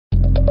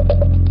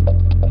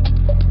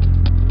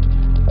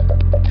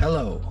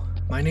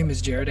name is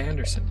Jared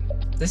Anderson.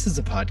 This is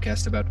a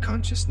podcast about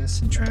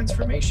consciousness and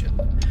transformation,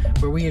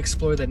 where we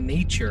explore the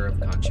nature of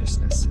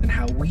consciousness and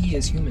how we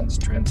as humans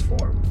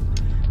transform.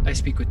 I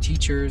speak with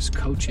teachers,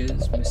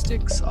 coaches,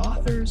 mystics,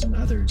 authors, and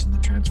others in the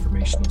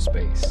transformational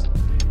space.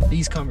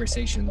 These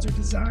conversations are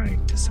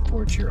designed to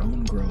support your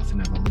own growth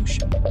and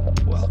evolution.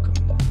 Welcome.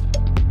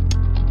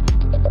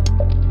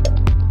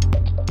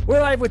 We're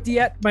live with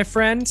Diet, my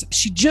friend.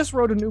 She just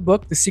wrote a new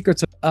book, The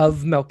Secrets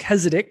of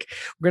Melchizedek.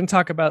 We're going to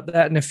talk about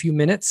that in a few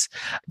minutes.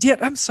 Diet,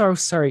 I'm so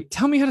sorry.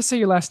 Tell me how to say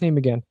your last name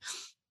again.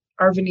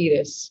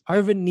 Arvanites.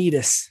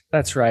 Arvanites.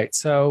 That's right.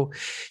 So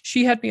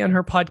she had me on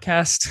her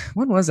podcast.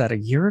 When was that? A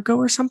year ago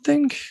or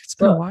something? It's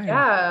been a while.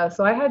 Yeah.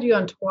 So I had you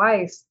on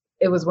twice.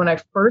 It was when I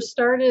first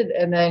started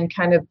and then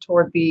kind of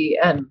toward the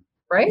end,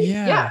 right?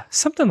 Yeah.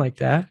 Something like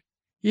that.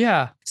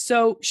 Yeah.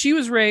 So she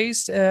was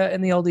raised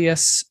in the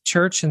LDS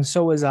church, and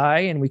so was I,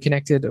 and we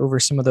connected over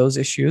some of those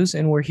issues,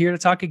 and we're here to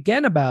talk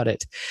again about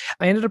it.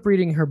 I ended up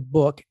reading her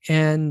book,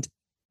 and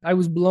I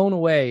was blown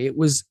away. It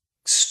was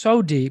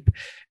so deep,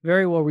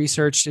 very well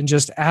researched, and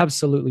just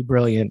absolutely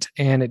brilliant.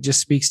 And it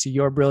just speaks to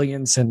your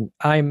brilliance, and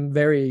I'm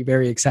very,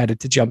 very excited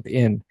to jump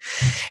in.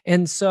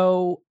 And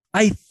so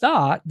I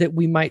thought that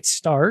we might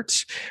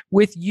start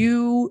with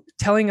you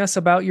telling us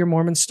about your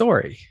Mormon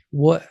story.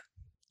 What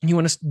you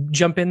want to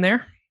jump in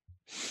there?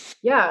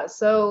 Yeah.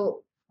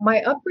 So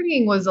my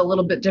upbringing was a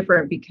little bit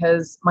different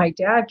because my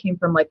dad came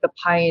from like the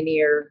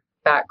pioneer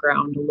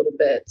background a little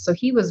bit. So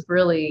he was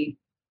really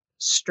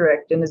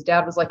strict, and his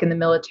dad was like in the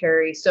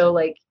military. So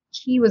like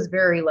he was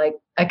very like,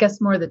 I guess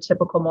more the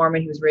typical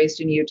Mormon. He was raised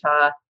in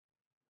Utah.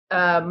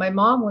 My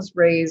mom was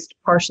raised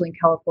partially in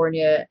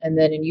California and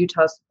then in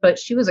Utah, but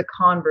she was a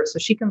convert. So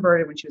she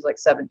converted when she was like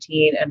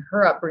 17, and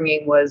her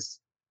upbringing was,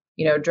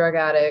 you know, drug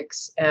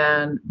addicts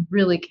and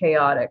really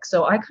chaotic.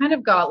 So I kind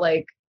of got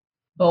like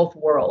both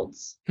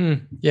worlds.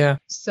 Yeah.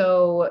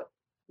 So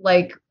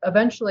like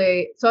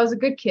eventually, so I was a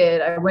good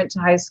kid. I went to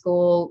high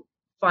school,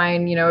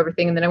 fine, you know,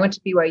 everything. And then I went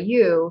to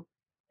BYU,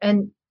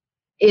 and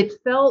it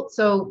felt,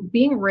 so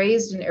being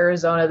raised in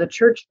Arizona, the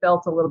church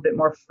felt a little bit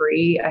more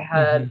free. I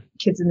had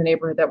kids in the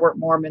neighborhood that weren't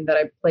Mormon that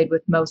I played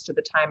with most of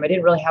the time. I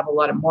didn't really have a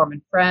lot of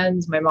Mormon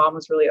friends. My mom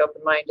was really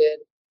open-minded.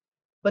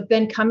 But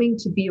then coming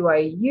to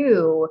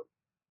BYU,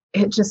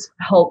 it just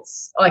felt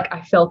like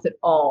I felt it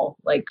all,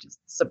 like just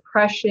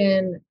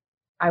suppression.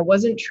 I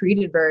wasn't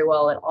treated very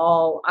well at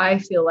all. I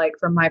feel like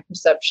from my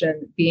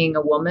perception, being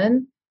a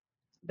woman,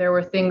 there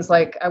were things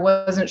like I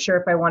wasn't sure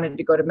if I wanted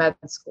to go to med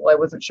school. I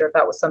wasn't sure if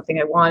that was something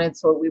I wanted.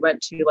 So we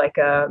went to like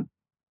an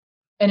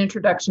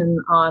introduction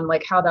on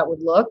like how that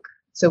would look.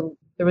 So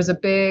there was a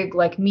big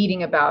like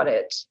meeting about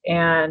it.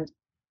 And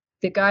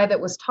the guy that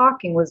was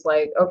talking was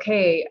like,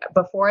 okay,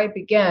 before I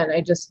begin,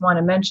 I just want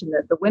to mention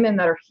that the women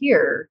that are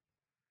here,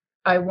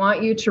 I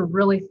want you to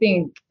really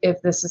think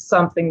if this is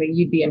something that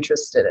you'd be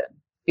interested in.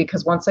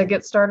 Because once I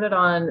get started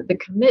on the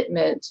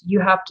commitment, you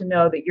have to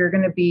know that you're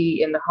going to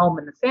be in the home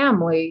and the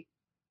family.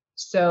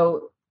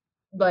 So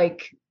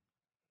like,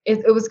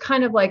 it was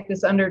kind of like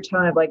this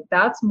undertone of like,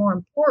 that's more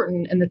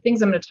important. And the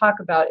things I'm going to talk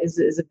about is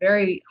a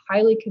very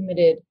highly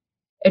committed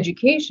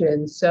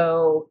education.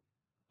 So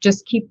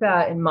just keep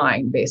that in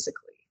mind,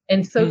 basically.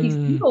 And so he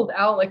singled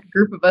out like a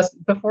group of us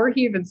before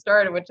he even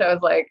started, which I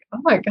was like, oh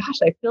my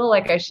gosh, I feel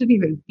like I shouldn't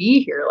even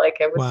be here. Like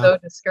I was so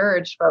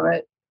discouraged from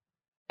it.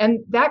 And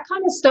that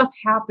kind of stuff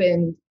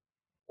happened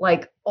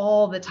like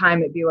all the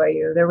time at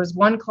BYU. There was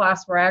one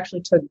class where I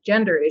actually took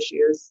gender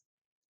issues,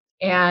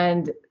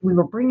 and we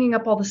were bringing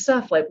up all the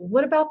stuff like,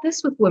 what about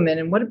this with women?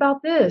 And what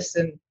about this?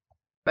 And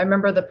I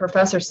remember the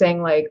professor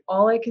saying like,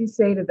 all I can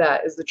say to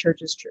that is the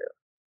church is true.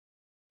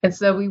 And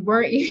so we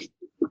were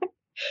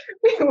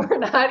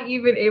not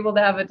even able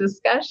to have a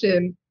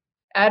discussion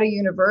at a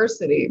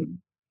university.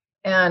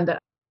 And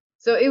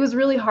so it was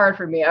really hard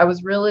for me. I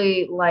was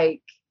really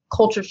like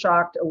culture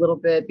shocked a little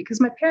bit because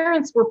my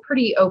parents were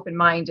pretty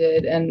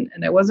open-minded, and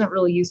I wasn't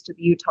really used to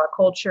the Utah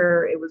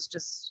culture. It was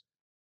just,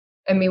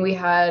 I mean, we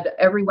had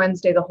every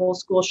Wednesday, the whole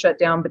school shut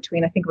down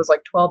between, I think it was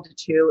like 12 to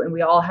 2. And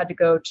we all had to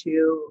go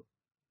to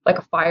like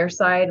a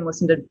fireside and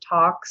listen to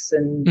talks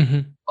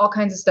and all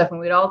kinds of stuff. And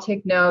we'd all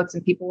take notes,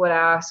 and people would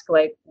ask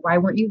like, why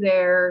weren't you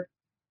there?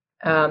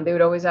 They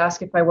would always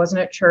ask if I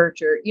wasn't at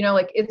church, or, you know,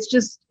 like it's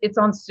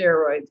on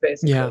steroids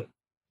basically. Yeah.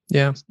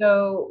 Yeah.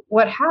 So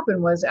what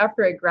happened was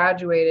after I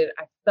graduated,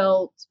 I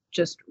felt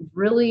just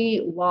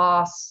really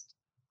lost,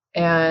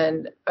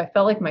 and I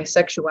felt like my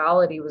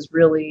sexuality was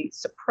really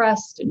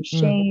suppressed and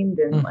shamed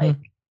and like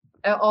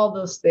all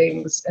those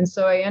things. And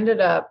so I ended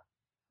up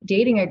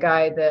dating a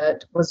guy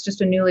that was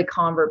just a newly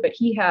convert, but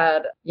he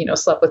had, you know,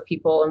 slept with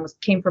people and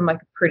came from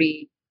like a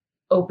pretty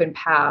open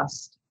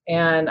past.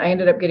 And I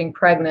ended up getting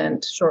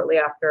pregnant shortly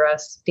after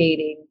us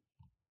dating.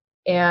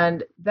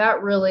 And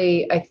that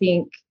really, I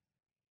think,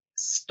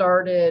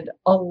 started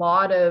a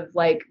lot of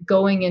like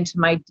going into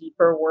my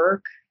deeper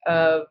work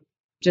of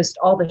just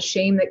all the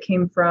shame that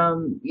came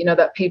from, you know,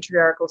 that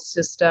patriarchal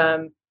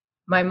system.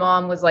 My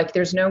mom was like,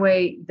 there's no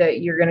way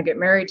that you're going to get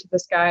married to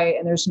this guy,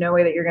 and there's no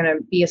way that you're going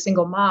to be a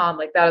single mom.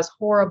 Like, that is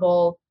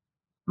horrible.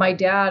 my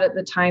dad at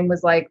the time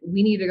was like,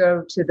 we need to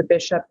go to the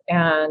bishop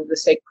and the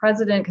stake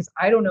president because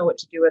I don't know what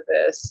to do with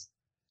this.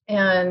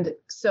 And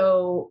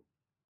so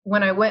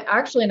when I went,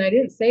 actually, and I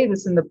didn't say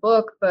this in the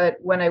book, but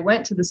when I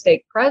went to the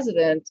stake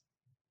president,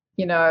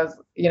 I was,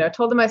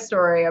 told him my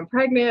story. I'm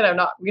pregnant.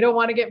 We don't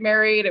want to get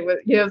married. It was,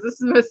 this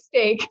is a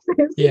mistake.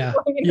 Yeah.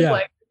 He's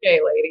like, okay,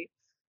 lady.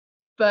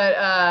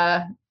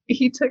 But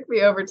he took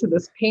me over to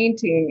this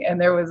painting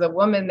and there was a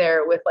woman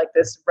there with like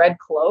this red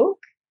cloak.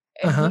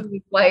 And he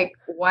was like,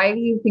 why do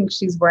you think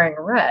she's wearing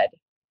red?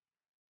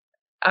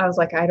 I was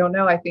like, I don't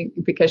know. I think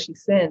because she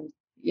sinned,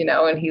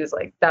 and he was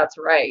like, that's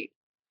right.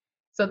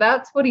 So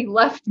that's what he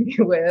left me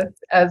with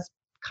as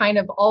kind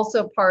of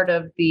also part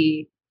of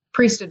the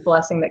priesthood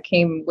blessing that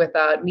came with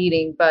that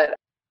meeting. But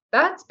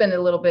that's been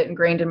a little bit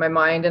ingrained in my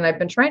mind. And I've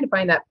been trying to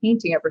find that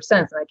painting ever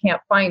since, and I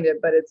can't find it,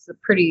 but it's a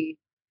pretty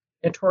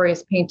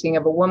notorious painting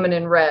of a woman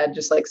in red,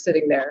 just like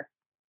sitting there,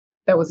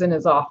 that was in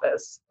his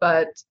office.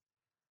 But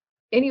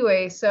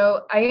anyway,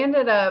 so I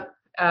ended up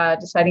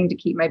deciding to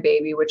keep my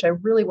baby, which I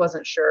really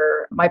wasn't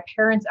sure. My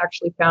parents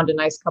actually found a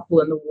nice couple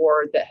in the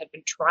ward that had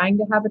been trying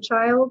to have a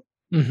child.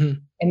 Mm-hmm.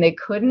 And they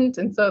couldn't.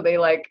 And so they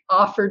like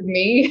offered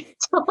me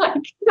to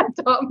like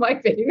adopt my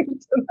baby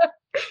to them.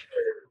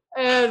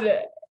 And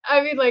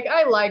I mean, like,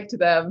 I liked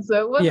them.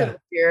 So it wasn't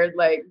weird.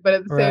 Like, but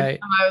at the same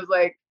time, I was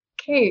like,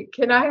 Kate,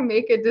 can I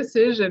make a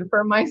decision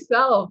for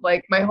myself?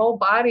 Like, my whole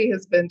body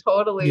has been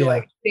totally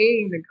like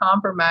shamed and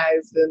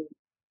compromised. And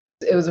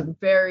it was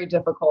very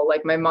difficult.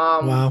 Like, my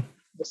mom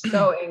was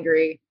so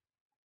angry.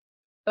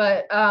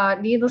 But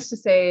needless to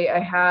say, I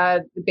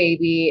had the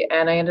baby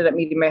and I ended up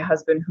meeting my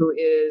husband, who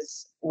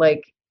is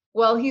like,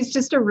 well, he's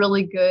just a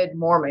really good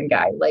Mormon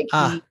guy. Like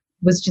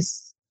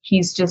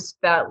he's just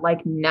that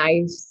like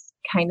nice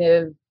kind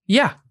of,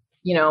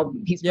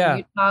 he's from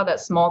Utah, that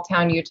small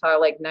town Utah,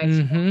 like nice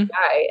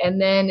guy. And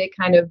then it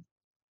kind of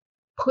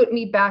put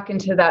me back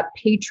into that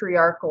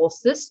patriarchal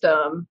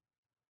system.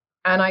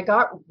 And I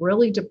got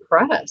really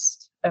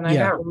depressed and I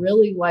got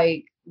really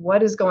like,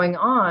 what is going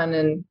on?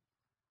 And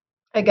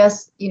I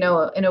guess, in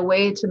a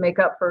way to make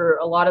up for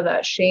a lot of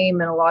that shame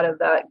and a lot of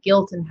that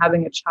guilt in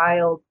having a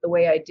child the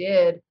way I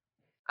did,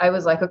 I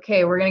was like,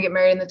 okay, we're going to get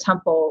married in the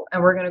temple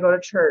and we're going to go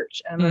to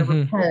church and I'm going to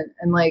repent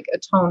and like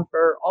atone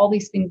for all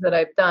these things that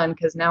I've done.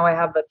 Cause now I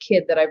have a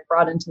kid that I've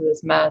brought into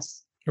this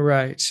mess.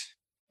 Right.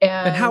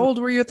 And how old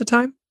were you at the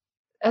time?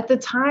 At the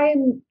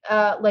time,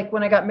 like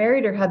when I got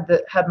married or had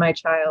my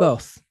child?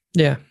 Both.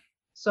 Yeah.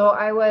 So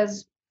I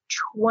was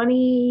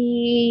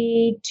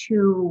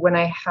 22 when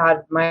I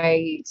had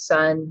my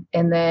son,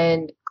 and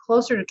then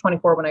closer to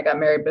 24 when I got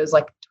married, but it was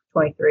like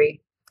 23.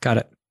 Got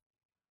it.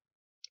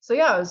 So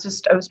yeah, I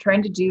was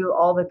trying to do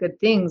all the good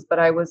things, but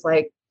I was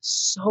like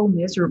so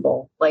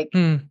miserable. Like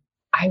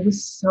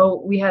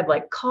we had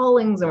like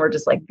callings and we're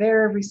just like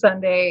there every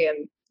Sunday.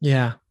 And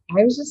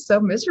I was just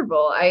so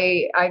miserable.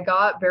 I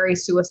got very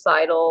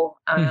suicidal.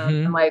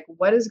 I'm like,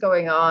 what is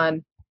going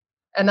on?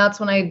 And that's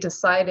when I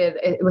decided,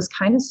 it was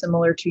kind of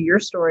similar to your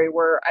story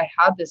where I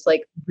had this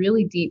like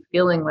really deep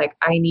feeling like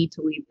I need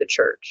to leave the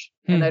church.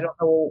 And I don't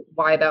know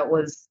why that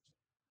was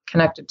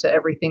connected to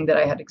everything that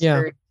I had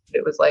experienced.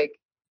 It was like,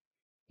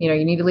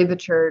 you need to leave the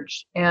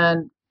church.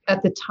 And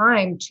at the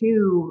time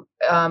too,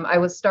 I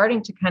was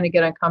starting to kind of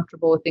get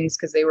uncomfortable with things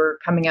because they were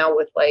coming out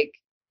with like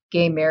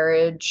gay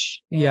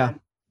marriage. Yeah.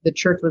 The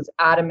church was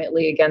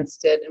adamantly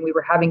against it. And we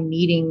were having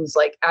meetings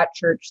like at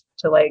church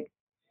to like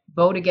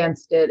vote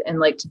against it and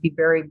like to be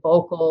very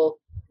vocal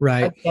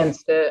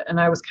against it. And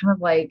I was kind of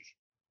like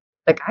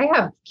I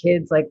have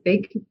kids, like they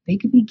could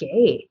be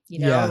gay,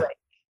 like,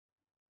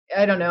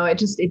 I don't know. It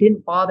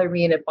didn't bother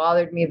me. And it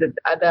bothered me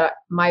that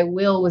my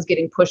will was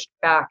getting pushed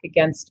back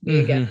against me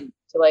again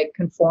to like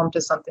conform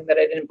to something that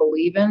I didn't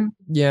believe in.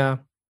 Yeah.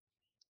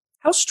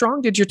 How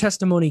strong did your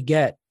testimony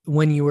get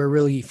when you were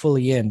really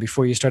fully in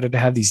before you started to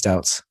have these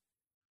doubts?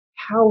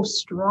 How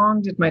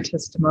strong did my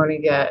testimony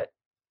get?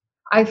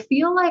 I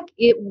feel like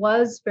it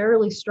was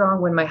fairly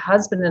strong when my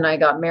husband and I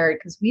got married,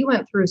 because we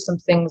went through some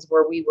things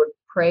where we would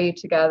pray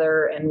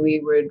together and we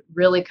would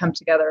really come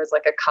together as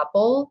like a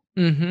couple.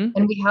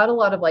 And we had a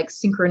lot of like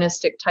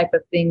synchronistic type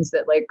of things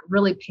that like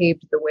really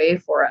paved the way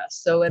for us.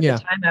 So at the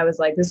time I was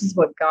like, this is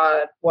what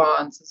God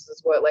wants. This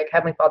is what like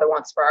Heavenly Father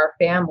wants for our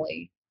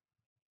family.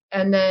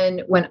 And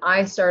then when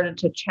I started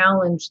to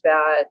challenge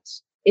that,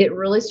 it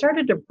really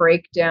started to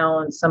break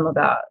down some of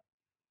that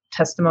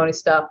testimony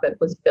stuff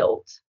that was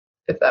built,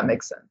 if that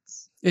makes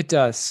sense. It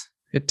does.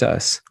 It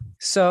does.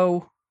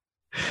 So.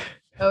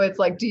 Oh, it's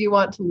like, do you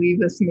want to leave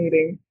this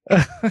meeting?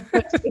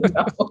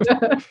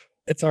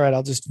 It's all right.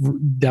 I'll just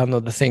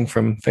download the thing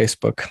from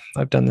Facebook.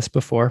 I've done this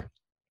before.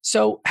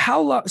 So how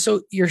long?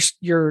 So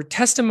your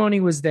testimony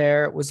was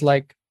there. It was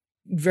like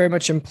very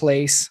much in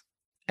place.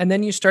 And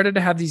then you started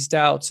to have these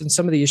doubts, and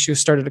some of the issues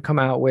started to come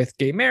out with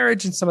gay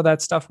marriage and some of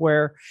that stuff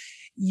where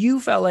you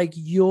felt like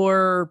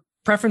your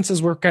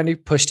preferences were kind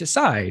of pushed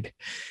aside.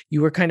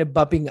 You were kind of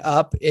bumping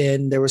up,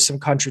 and there was some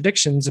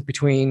contradictions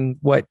between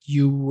what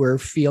you were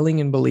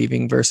feeling and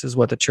believing versus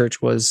what the church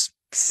was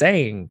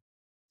saying.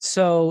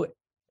 So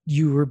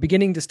you were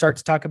beginning to start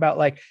to talk about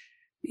like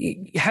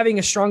having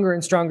a stronger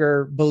and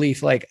stronger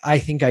belief, like, I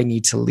think I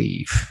need to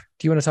leave.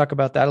 Do you want to talk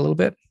about that a little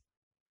bit?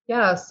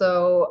 Yeah.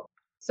 So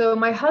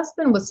my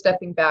husband was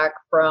stepping back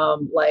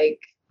from like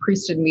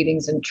priesthood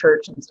meetings in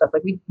church and stuff.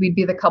 Like we'd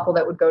be the couple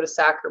that would go to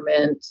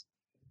sacrament,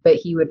 but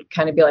he would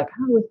kind of be like,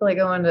 "Oh, we feel like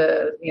going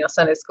to,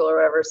 Sunday school or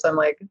whatever." So I'm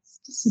like,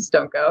 just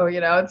don't go,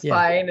 it's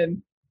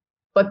fine.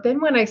 But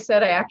then when I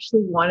said I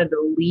actually wanted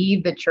to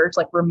leave the church,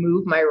 like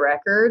remove my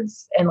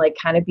records and like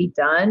kind of be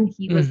done,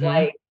 he was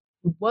like,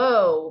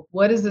 whoa,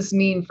 what does this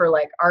mean for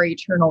like our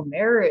eternal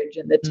marriage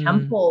and the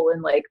temple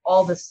and like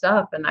all this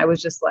stuff? And I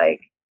was just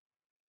like,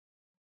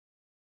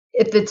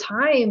 at the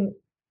time,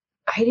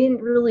 I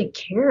didn't really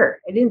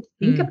care. I didn't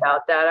think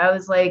about that. I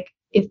was like,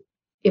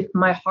 if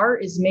my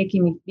heart is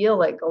making me feel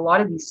like a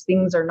lot of these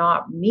things are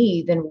not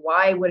me, then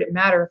why would it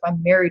matter if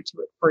I'm married to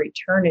it for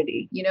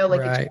eternity? It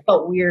just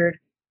felt weird.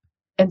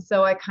 And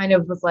so I kind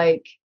of was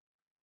like,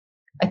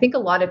 I think a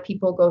lot of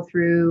people go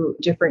through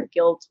different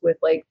guilt with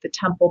like the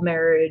temple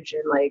marriage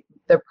and like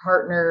their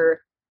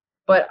partner.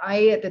 But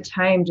I, at the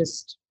time,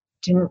 just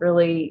didn't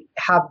really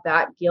have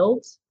that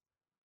guilt.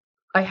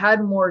 I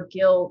had more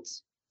guilt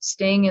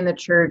staying in the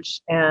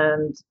church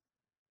and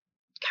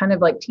kind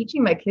of like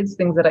teaching my kids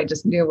things that I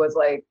just knew was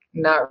like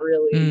not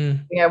really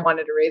something I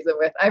wanted to raise them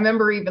with. I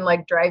remember even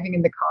like driving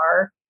in the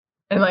car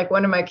and like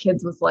one of my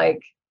kids was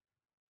like,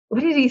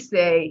 what did he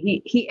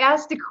say? He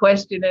asked a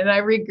question and I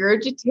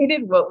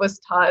regurgitated what was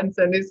taught in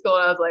Sunday school.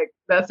 And I was like,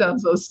 that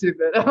sounds so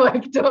stupid. I'm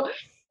like, don't.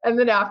 And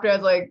then after I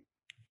was like,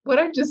 what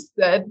I just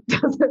said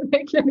doesn't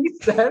make any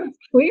sense.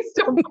 Please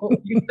don't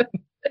believe it.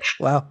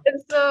 Wow.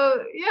 And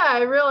so, yeah,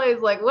 I realized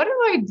like, what am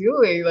I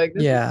doing? Like,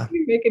 this doesn't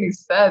make any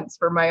sense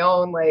for my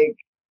own like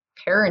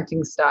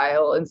parenting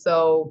style. And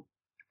so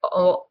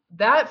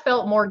that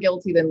felt more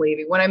guilty than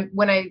leaving.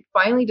 When I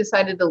finally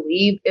decided to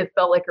leave, it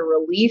felt like a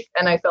relief.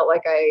 And I felt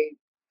like I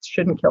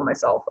shouldn't kill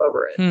myself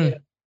over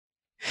it.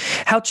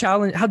 How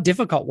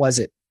difficult was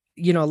it?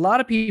 A lot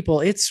of people,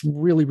 it's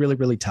really, really,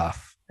 really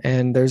tough.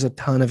 And there's a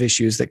ton of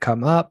issues that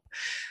come up.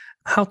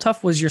 How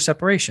tough was your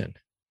separation?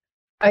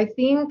 I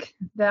think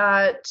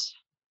that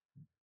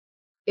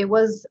it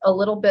was a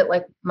little bit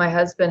like my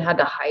husband had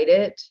to hide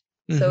it.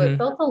 So it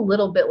felt a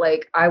little bit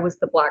like I was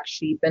the black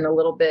sheep and a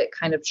little bit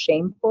kind of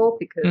shameful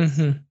because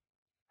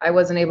I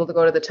wasn't able to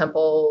go to the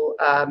temple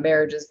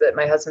marriages that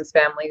my husband's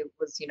family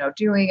was,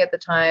 doing at the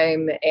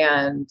time.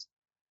 And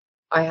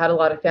I had a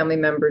lot of family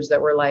members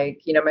that were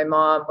like, my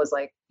mom was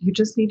like, you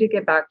just need to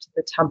get back to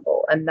the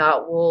temple and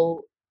that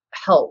will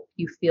help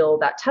you feel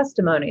that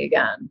testimony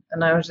again.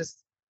 And I was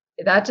just,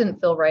 that didn't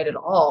feel right at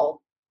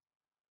all.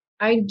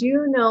 I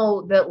do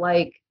know that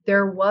like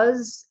there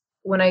was,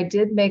 when I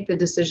did make the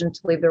decision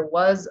to leave, there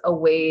was a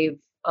wave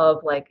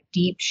of like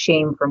deep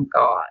shame from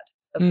God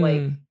of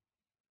like,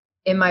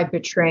 am I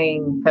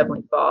betraying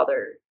Heavenly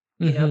Father,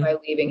 by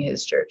leaving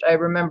his church? I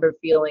remember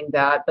feeling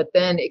that, but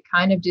then it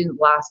kind of didn't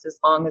last as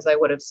long as I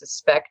would have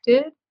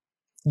suspected.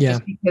 Yeah.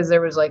 Just because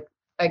there was like,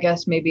 I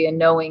guess maybe a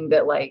knowing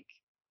that like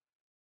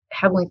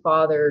Heavenly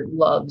Father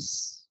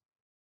loves,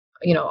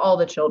 all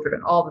the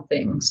children, all the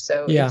things.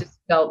 So it just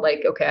felt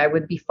like, okay, I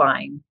would be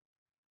fine.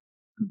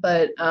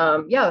 But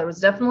there was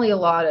definitely a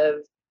lot of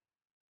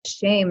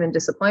shame and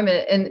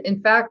disappointment. And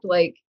in fact,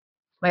 like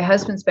my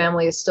husband's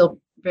family is still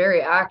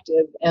very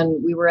active,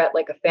 and we were at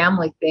like a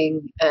family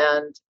thing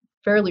and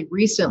fairly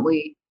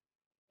recently.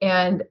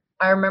 And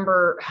I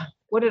remember,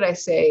 what did I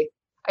say?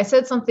 I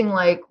said something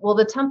like, well,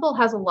 the temple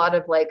has a lot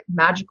of like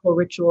magical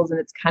rituals and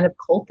it's kind of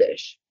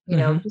cultish,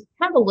 just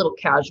kind of a little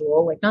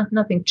casual, like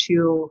nothing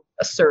too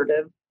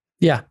assertive.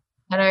 Yeah.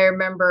 And I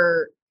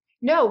remember,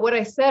 no, what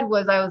I said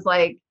was, I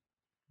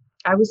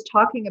was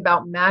talking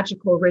about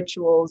magical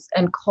rituals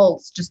and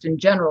cults just in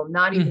general,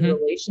 not even in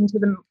relation to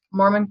the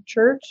Mormon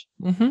church.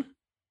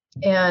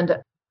 And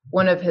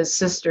one of his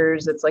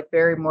sisters, that's like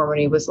very Mormon,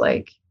 he was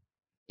like,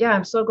 yeah,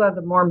 I'm so glad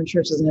the Mormon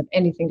church doesn't have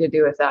anything to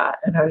do with that.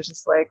 And I was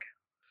just like,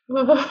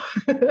 oh.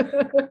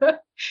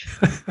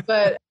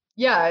 But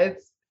yeah,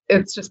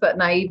 it's just that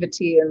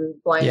naivety and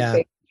blind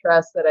faith and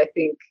trust that I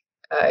think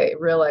I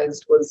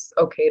realized was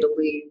okay to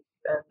leave.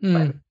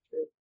 And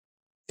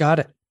Got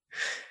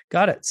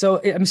it. So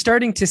I'm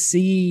starting to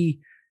see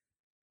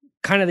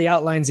kind of the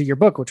outlines of your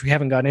book, which we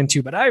haven't gotten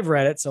into, but I've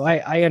read it, so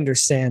I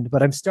understand.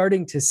 But I'm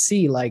starting to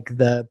see like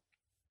the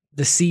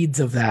seeds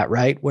of that,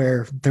 right?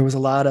 Where there was a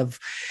lot of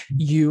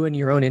you and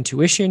your own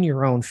intuition,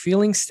 your own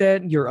feeling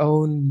set, your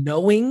own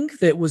knowing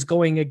that was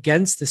going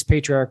against this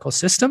patriarchal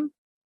system.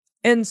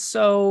 And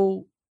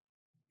so,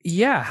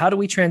 how do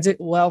we transit?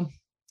 Well,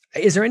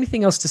 is there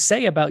anything else to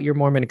say about your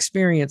Mormon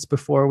experience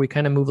before we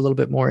kind of move a little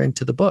bit more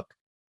into the book?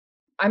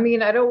 I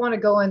mean, I don't want to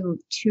go into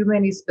too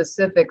many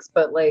specifics,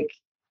 but like,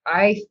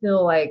 I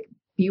feel like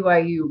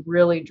BYU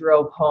really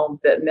drove home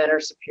that men are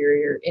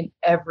superior in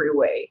every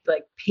way,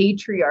 like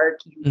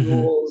patriarchy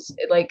rules.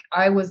 Like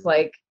I was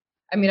like,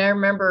 I mean, I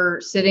remember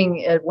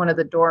sitting at one of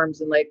the dorms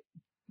and like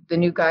the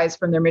new guys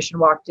from their mission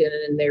walked in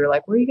and they were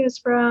like, where are you guys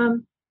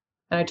from?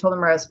 And I told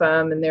them where I was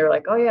from and they were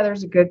like, oh yeah,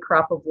 there's a good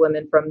crop of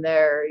women from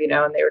there, and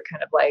they were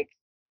kind of like,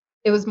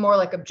 it was more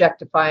like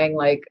objectifying,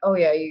 like, oh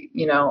yeah,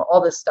 you know,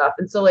 all this stuff.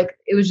 And so like,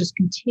 it was just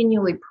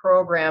continually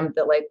programmed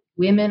that like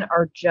women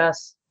are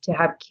just to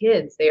have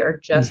kids. They are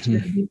just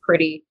Mm-hmm. to be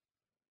pretty.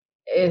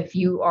 If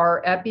you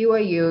are at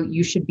BYU,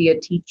 you should be a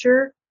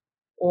teacher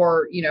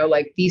or, you know,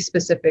 like these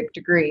specific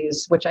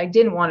degrees, which I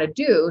didn't want to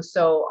do.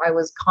 So I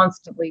was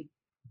constantly,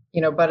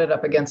 you know, butted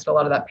up against a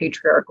lot of that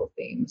patriarchal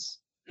themes.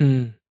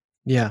 Mm.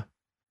 Yeah,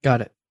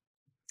 got it.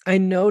 I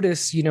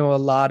notice, you know, a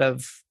lot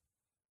of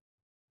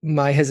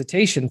my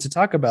hesitation to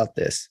talk about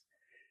this.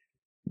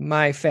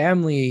 My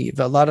family,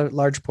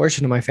 large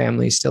portion of my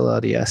family is still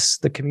LDS.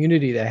 The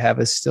community that I have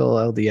is still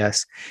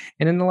LDS.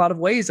 And in a lot of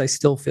ways, I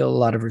still feel a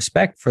lot of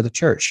respect for the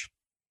church.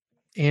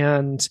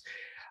 And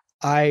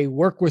I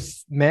work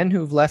with men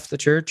who've left the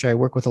church. I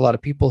work with a lot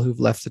of people who've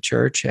left the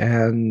church.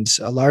 And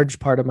a large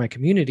part of my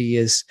community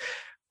is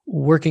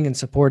working and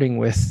supporting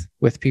with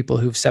people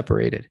who've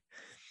separated.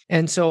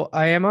 And so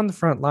I am on the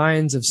front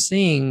lines of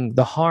seeing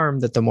the harm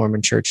that the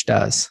Mormon church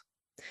does.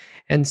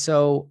 And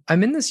so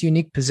I'm in this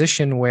unique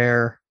position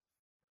where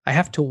I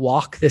have to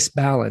walk this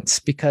balance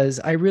because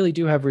I really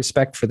do have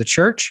respect for the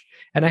church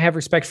and I have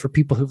respect for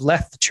people who've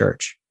left the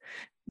church.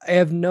 I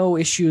have no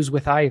issues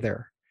with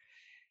either.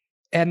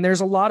 And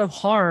there's a lot of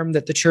harm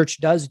that the church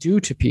does do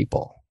to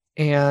people.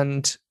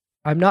 And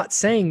I'm not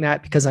saying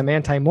that because I'm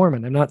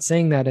anti-Mormon. I'm not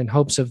saying that in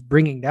hopes of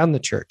bringing down the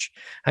church.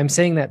 I'm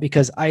saying that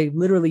because I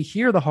literally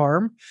hear the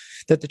harm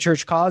that the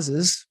church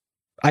causes.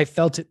 I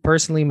felt it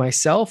personally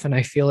myself, and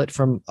I feel it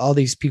from all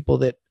these people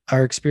that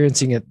are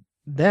experiencing it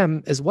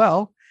them as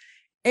well.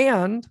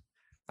 And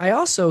I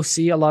also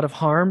see a lot of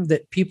harm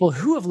that people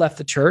who have left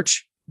the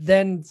church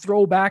then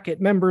throw back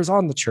at members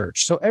on the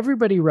church. So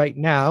everybody right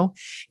now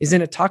is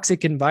in a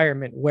toxic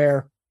environment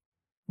where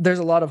there's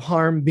a lot of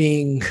harm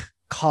being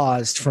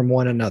caused from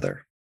one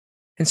another.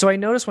 And so I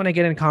notice when I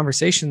get in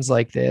conversations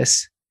like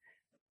this,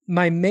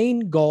 my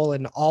main goal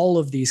in all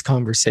of these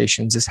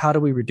conversations is how do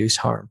we reduce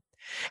harm?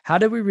 How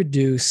do we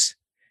reduce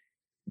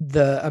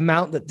the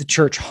amount that the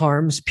church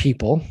harms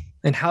people?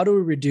 And how do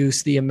we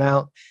reduce the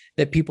amount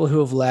that people who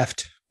have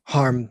left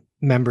harm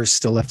members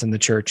still left in the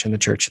church and the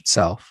church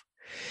itself?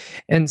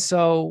 And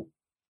so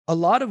a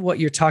lot of what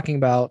you're talking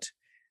about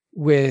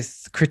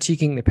with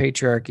critiquing the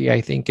patriarchy,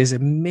 I think, is a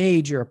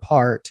major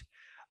part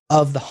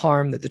of the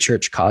harm that the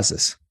church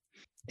causes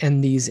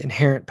and these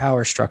inherent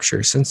power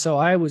structures. And so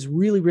I was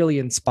really, really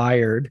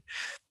inspired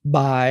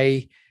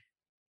by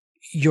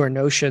your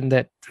notion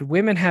that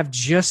women have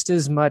just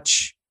as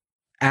much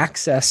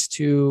access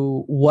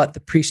to what the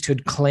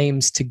priesthood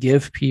claims to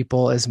give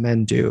people as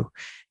men do.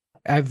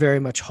 I very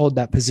much hold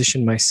that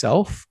position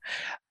myself.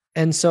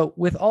 And so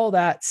with all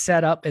that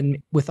set up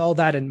and with all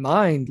that in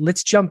mind,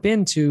 let's jump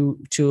into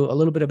a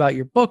little bit about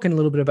your book and a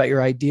little bit about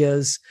your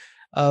ideas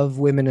of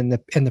women in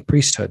the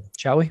priesthood,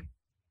 shall we?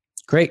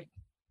 Great.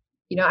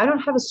 You know, I don't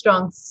have a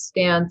strong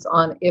stance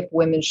on if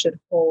women should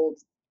hold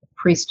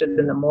priesthood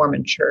in the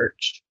Mormon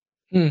church.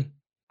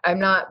 I'm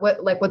not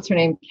what's her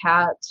name?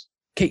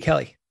 Kate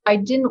Kelly. I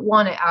didn't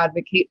want to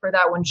advocate for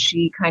that when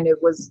she kind of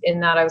was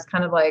in that. I was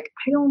kind of like,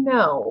 I don't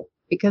know.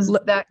 Because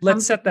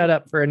let's set that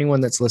up for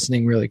anyone that's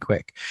listening really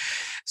quick.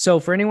 So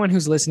for anyone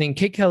who's listening,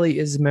 Kate Kelly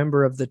is a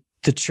member of the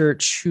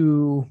church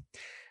who,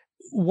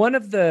 one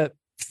of the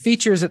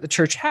features that the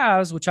church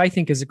has, which I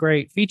think is a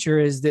great feature,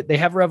 is that they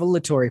have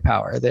revelatory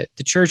power, that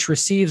the church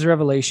receives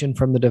revelation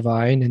from the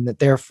divine, and that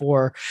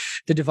therefore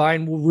the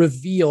divine will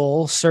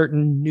reveal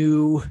certain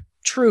new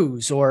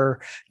truths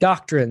or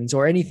doctrines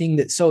or anything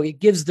that, so it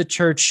gives the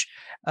church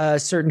a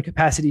certain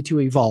capacity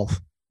to evolve.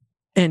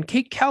 And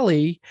Kate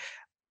Kelly,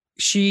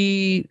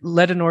 she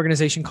led an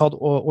organization called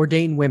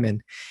Ordain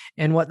Women.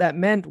 And what that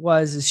meant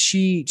was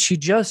she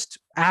just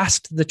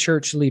asked the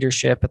church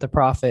leadership at the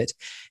prophet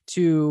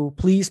to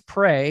please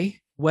pray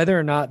whether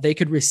or not they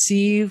could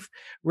receive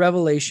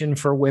revelation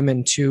for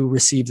women to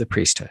receive the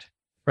priesthood.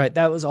 Right?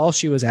 That was all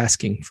she was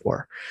asking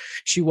for.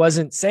 She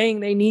wasn't saying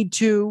they need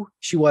to.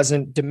 She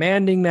wasn't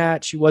demanding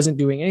that. She wasn't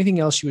doing anything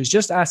else. She was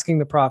just asking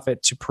the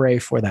prophet to pray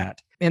for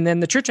that. And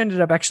then the church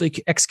ended up actually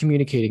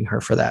excommunicating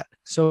her for that.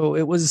 So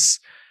it was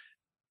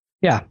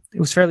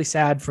fairly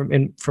sad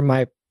from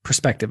my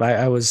perspective.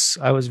 I was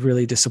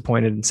really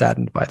disappointed and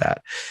saddened by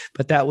that.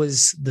 But that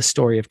was the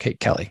story of Kate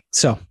Kelly.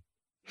 So,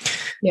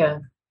 yeah,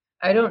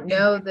 I don't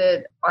know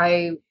that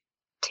I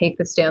take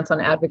the stance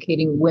on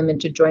advocating women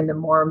to join the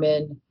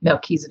Mormon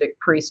Melchizedek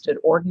priesthood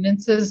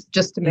ordinances,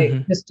 just to make,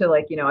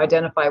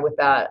 identify with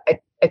that.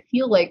 I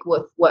feel like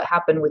what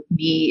happened with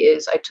me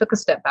is I took a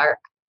step back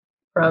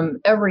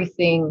from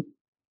everything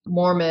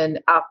Mormon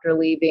after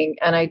leaving,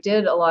 and I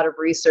did a lot of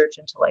research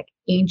into like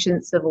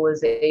ancient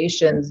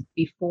civilizations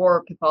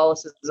before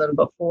Catholicism,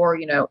 before,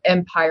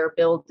 empire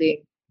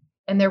building.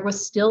 And there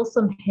was still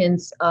some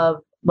hints of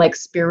like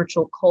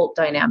spiritual cult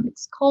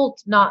dynamics.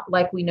 Cult, not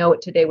like we know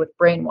it today with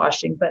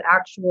brainwashing, but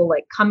actual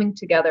like coming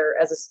together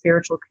as a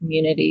spiritual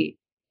community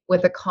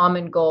with a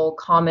common goal,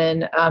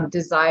 common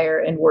desire,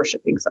 and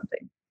worshiping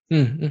something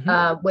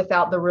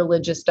without the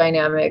religious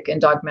dynamic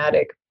and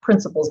dogmatic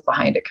principles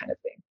behind it kind of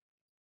thing.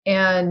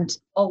 And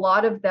a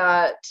lot of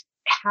that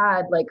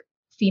had like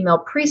female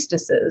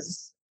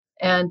priestesses.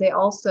 And they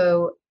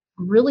also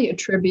really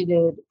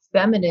attributed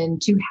feminine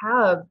to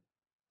have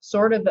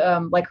sort of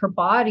like her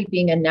body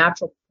being a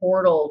natural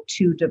portal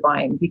to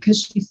divine,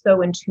 because she's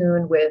so in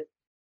tune with,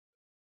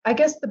 I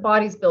guess the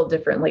body's built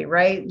differently,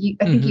 right?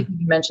 I think you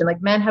mentioned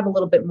like men have a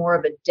little bit more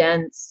of a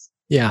dense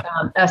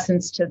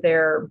essence to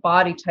their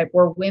body type,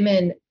 where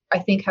women, I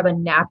think, have a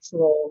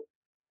natural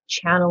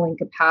channeling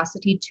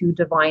capacity to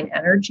divine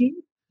energy.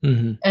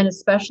 And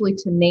especially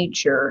to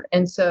nature.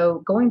 And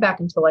so going back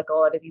into like a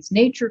lot of these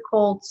nature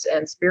cults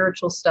and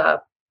spiritual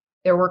stuff,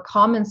 there were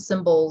common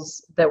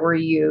symbols that were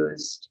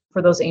used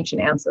for those ancient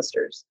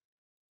ancestors.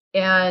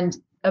 And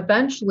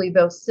eventually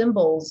those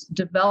symbols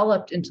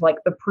developed into like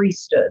the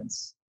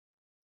priesthoods.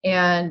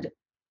 And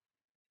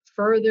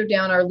further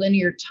down our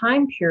linear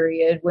time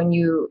period, when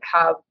you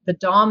have the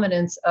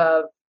dominance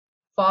of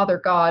Father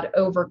God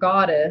over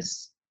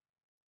Goddess,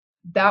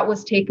 that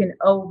was taken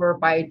over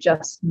by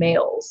just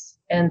males,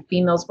 and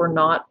females were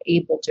not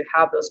able to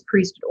have those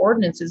priesthood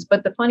ordinances.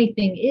 But the funny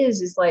thing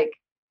is like,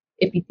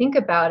 if you think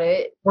about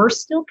it, we're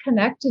still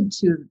connected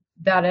to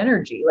that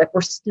energy. Like we're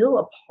still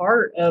a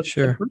part of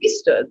the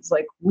priesthoods.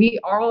 Like we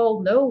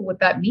all know what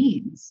that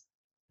means.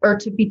 Or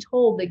to be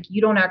told like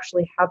you don't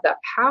actually have that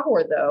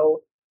power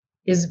though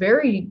is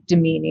very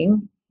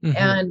demeaning.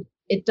 And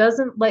it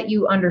doesn't let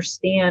you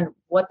understand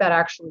what that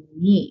actually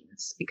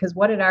means, because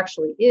what it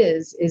actually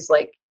is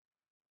like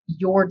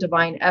your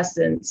divine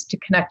essence to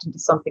connect into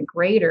something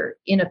greater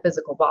in a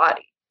physical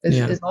body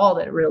is all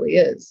that it really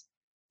is.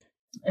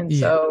 And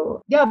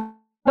so,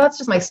 that's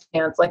just my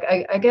stance. Like,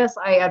 I guess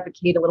I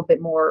advocate a little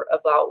bit more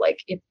about like,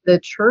 if the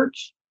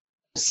church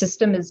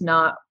system is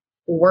not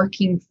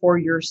working for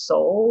your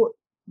soul,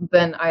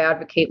 then I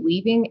advocate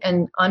leaving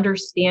and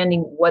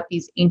understanding what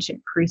these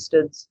ancient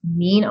priesthoods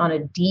mean on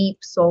a deep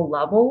soul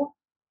level,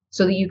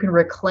 so that you can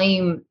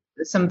reclaim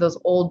some of those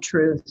old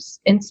truths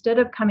instead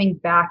of coming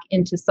back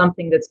into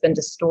something that's been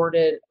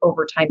distorted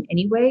over time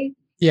anyway.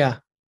 Yeah.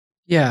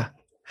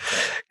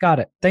 Got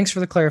it. Thanks for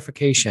the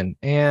clarification.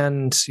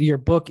 And your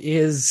book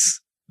is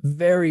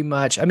very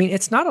much, I mean,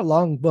 it's not a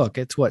long book.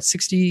 It's what,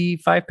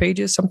 65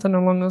 pages, something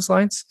along those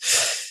lines?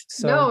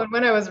 So, no, and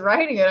when I was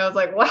writing it, I was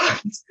like, wow,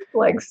 it's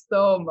like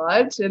so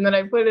much. And then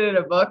I put it in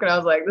a book and I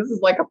was like, this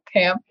is like a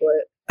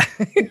pamphlet.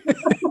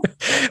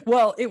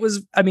 Well, it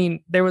was, I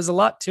mean, there was a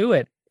lot to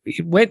it.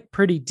 It went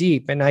pretty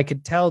deep, and I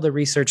could tell the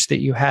research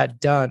that you had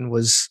done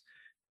was,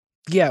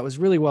 it was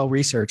really well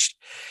researched.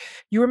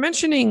 You were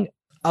mentioning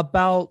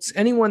about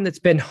anyone that's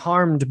been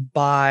harmed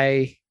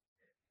by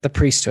the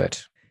priesthood.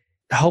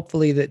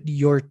 Hopefully that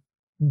your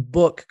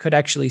book could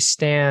actually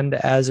stand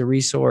as a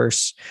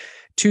resource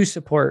to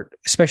support,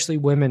 especially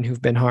women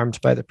who've been harmed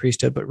by the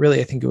priesthood, but really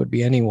I think it would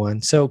be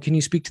anyone. So can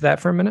you speak to that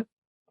for a minute?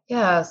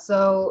 Yeah.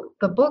 So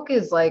the book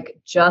is like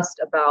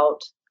just about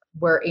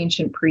where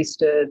ancient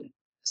priesthood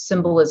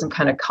symbolism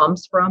kind of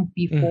comes from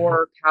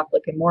before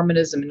Catholic and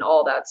Mormonism and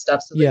all that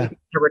stuff, so that you can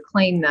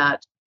reclaim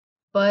that.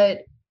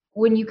 But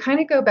when you kind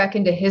of go back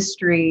into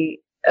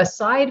history,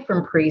 aside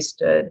from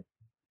priesthood,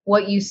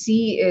 what you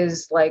see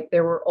is like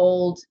there were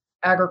old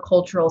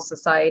agricultural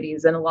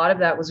societies, and a lot of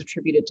that was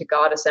attributed to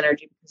goddess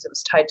energy because it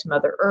was tied to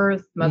Mother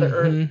Earth. Mother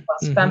Earth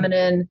plus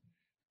feminine.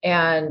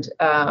 And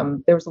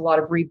there was a lot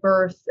of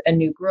rebirth and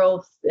new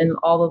growth in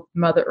all of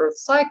Mother Earth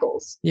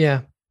cycles.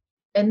 Yeah.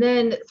 And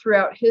then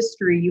throughout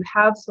history, you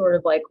have sort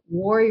of like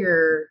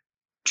warrior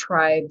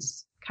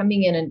tribes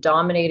coming in and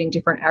dominating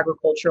different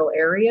agricultural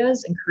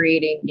areas and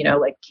creating,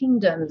 like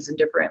kingdoms and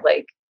different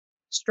like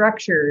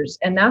structures.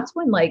 And that's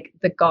when like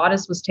the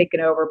goddess was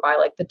taken over by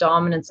like the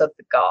dominance of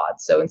the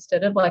gods. So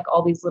instead of like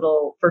all these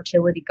little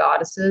fertility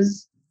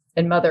goddesses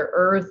and Mother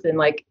Earth and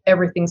like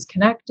everything's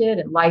connected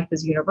and life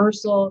is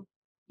universal,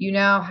 you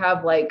now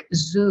have like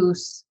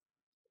Zeus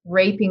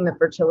raping the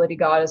fertility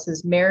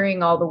goddesses,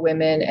 marrying all the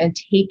women and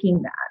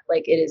taking that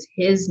like it is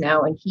his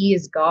now, and he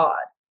is God.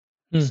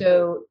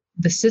 So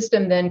the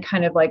system then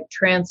kind of like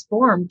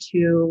transformed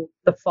to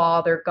the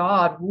Father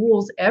God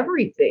rules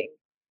everything.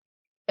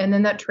 And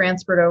then that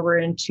transferred over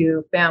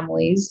into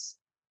families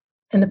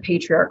and the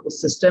patriarchal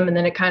system. And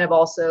then it kind of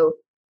also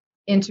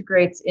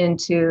integrates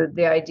into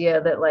the idea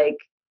that like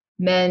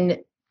men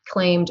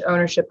claimed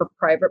ownership of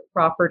private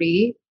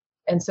property.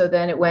 And so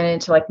then it went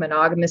into like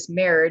monogamous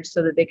marriage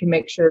so that they can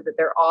make sure that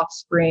their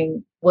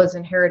offspring was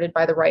inherited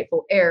by the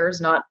rightful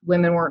heirs, not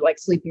women weren't like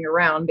sleeping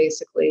around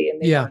basically,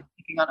 and they weren't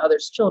taking on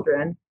others'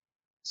 children.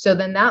 So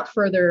then that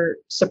further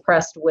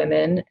suppressed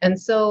women.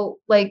 And so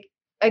like,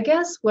 I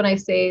guess when I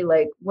say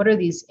like, what are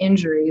these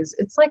injuries?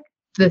 It's like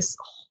this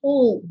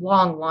whole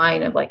long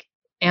line of like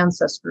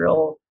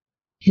ancestral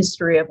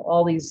history of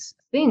all these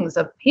things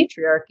of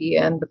patriarchy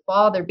and the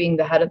father being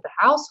the head of the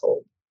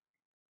household.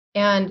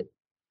 And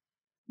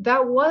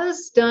that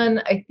was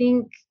done, I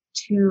think,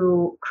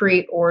 to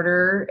create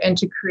order and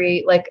to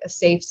create like a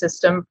safe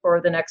system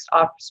for the next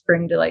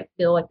offspring to like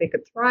feel like they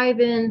could thrive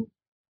in.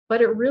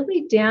 But it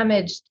really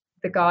damaged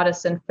the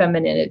goddess and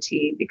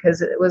femininity,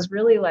 because it was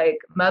really like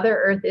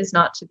Mother Earth is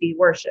not to be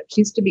worshipped.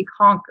 She's to be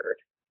conquered.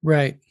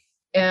 Right.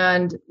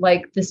 And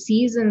like the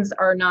seasons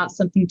are not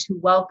something to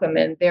welcome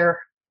and they're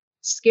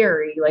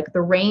scary. Like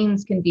the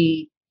rains can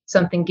be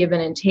something given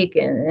and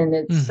taken, and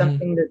it's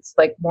something that's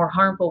like more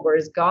harmful,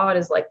 whereas God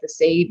is like the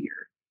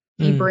savior.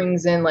 He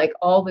brings in like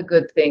all the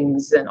good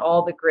things and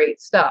all the great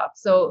stuff.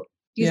 So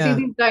do you see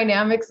these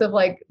dynamics of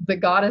like the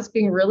goddess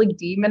being really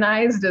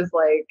demonized as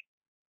like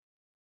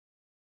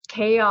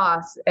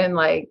chaos and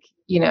like,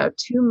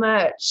 too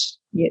much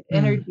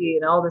energy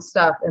and all this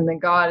stuff, and then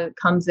God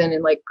comes in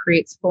and like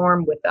creates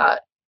form with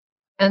that.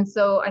 And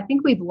so I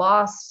think we've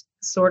lost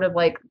sort of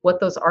like what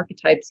those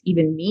archetypes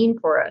even mean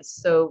for us.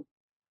 So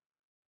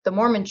the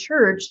Mormon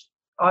church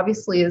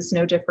obviously is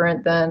no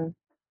different than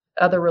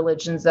other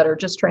religions that are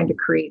just trying to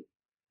create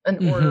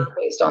an order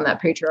based on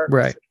that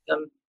patriarchal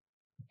system.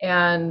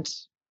 And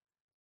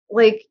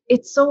like,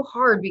 it's so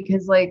hard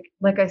because like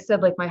I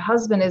said, like my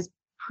husband is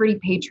pretty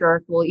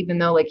patriarchal, even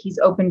though like he's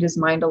opened his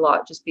mind a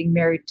lot just being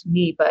married to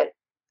me. But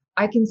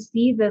I can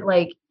see that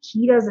like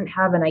he doesn't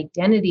have an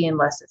identity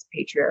unless it's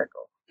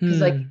patriarchal. Because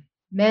like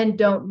men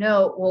don't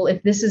know, well,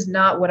 if this is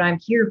not what I'm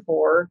here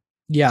for,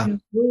 to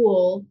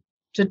rule,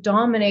 to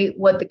dominate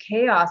what the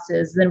chaos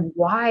is, then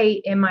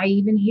why am I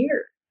even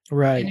here?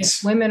 Right. And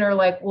if women are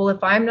like, well,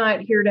 if I'm not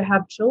here to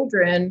have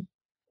children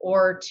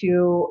or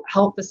to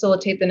help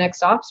facilitate the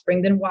next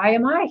offspring, then why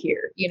am I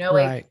here?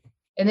 Like,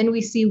 and then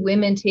we see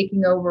women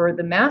taking over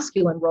the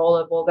masculine role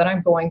of, well, then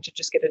I'm going to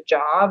just get a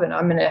job and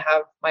I'm going to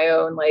have my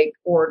own like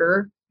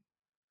order.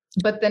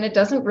 But then it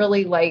doesn't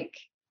really like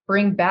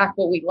bring back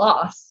what we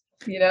lost,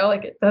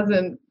 like it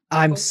doesn't.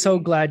 I'm so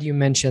glad you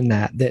mentioned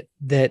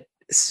that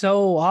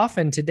so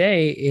often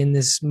today in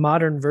this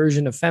modern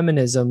version of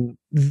feminism,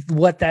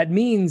 what that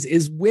means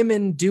is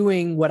women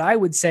doing what I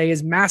would say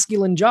is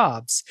masculine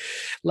jobs.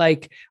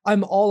 Like,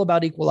 I'm all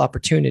about equal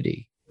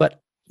opportunity,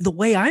 but the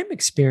way I'm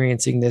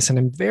experiencing this, and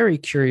I'm very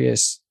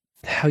curious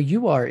how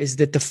you are, is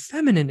that the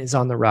feminine is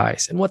on the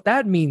rise. And what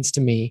that means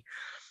to me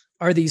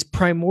are these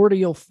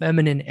primordial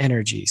feminine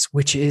energies,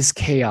 which is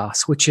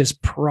chaos, which is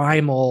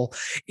primal,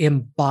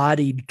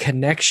 embodied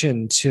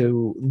connection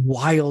to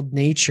wild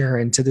nature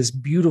and to this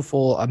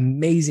beautiful,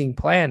 amazing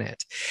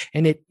planet.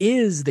 And it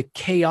is the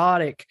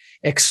chaotic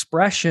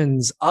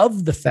expressions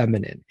of the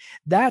feminine.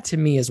 That to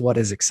me is what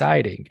is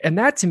exciting. And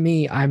that to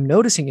me, I'm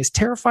noticing is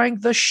terrifying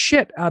the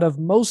shit out of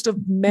most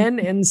of men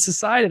in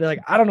society. They're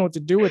like, I don't know what to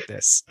do with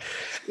this.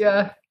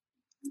 Yeah.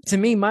 To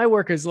me, my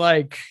work is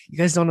like, you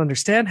guys don't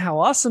understand how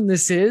awesome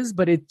this is,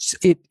 but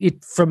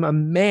it from a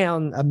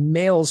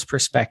male's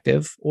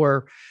perspective,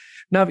 or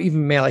not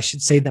even male, I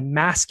should say the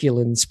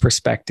masculine's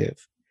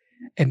perspective.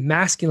 And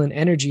masculine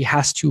energy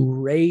has to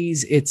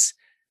raise its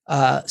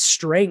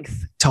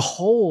strength to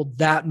hold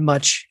that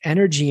much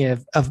energy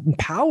of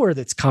power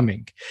that's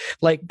coming.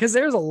 Like, because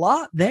there's a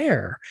lot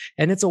there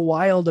and it's a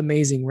wild,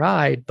 amazing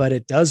ride, but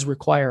it does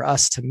require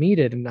us to meet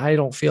it. And I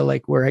don't feel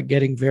like we're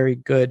getting very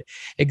good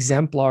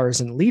exemplars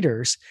and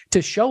leaders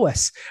to show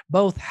us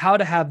both how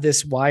to have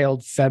this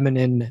wild,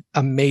 feminine,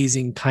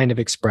 amazing kind of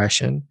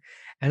expression,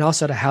 and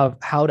also to have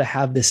how to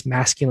have this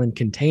masculine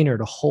container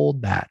to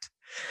hold that.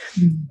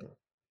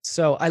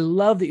 So I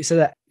love that you said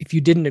that. If you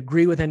didn't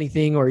agree with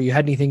anything or you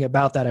had anything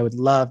about that, I would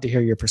love to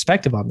hear your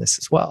perspective on this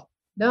as well.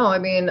 No, I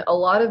mean, a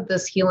lot of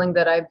this healing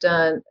that I've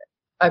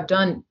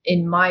done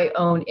in my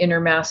own inner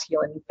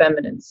masculine and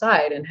feminine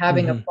side, and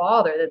having a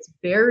father that's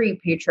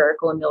very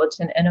patriarchal and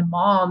militant and a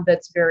mom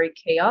that's very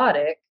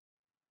chaotic.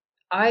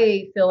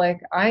 I feel like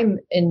I'm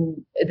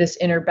in this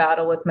inner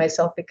battle with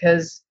myself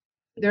because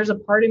there's a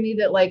part of me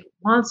that like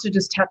wants to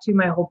just tattoo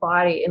my whole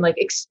body and like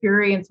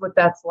experience what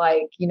that's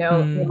like,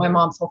 my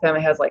mom's whole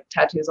family has like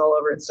tattoos all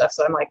over and stuff.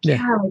 So I'm like,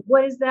 like,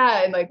 what is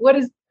that? And like, what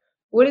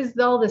is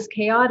all this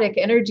chaotic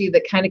energy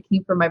that kind of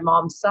came from my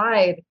mom's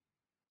side?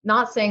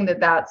 Not saying that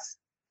that's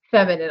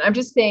feminine. I'm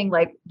just saying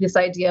like this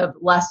idea of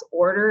less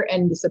order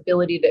and this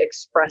ability to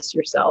express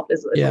yourself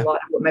is a lot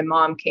of what my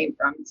mom came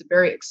from. It's a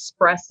very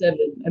expressive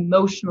and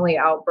emotionally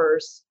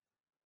outburst.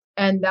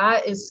 And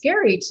that is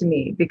scary to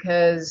me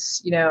because,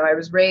 I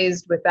was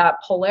raised with that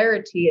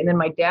polarity, and then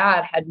my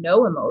dad had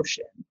no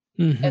emotion.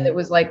 And it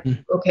was like,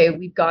 okay,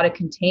 we've got to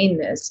contain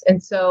this.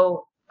 And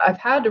so I've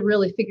had to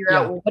really figure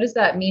out, well, what does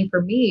that mean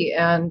for me?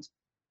 And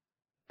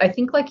I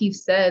think, like you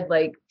said,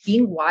 like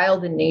being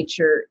wild in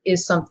nature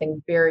is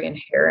something very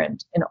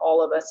inherent in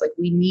all of us. Like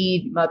we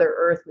need Mother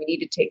Earth. We need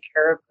to take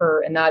care of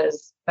her. And that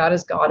is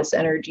goddess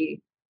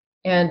energy.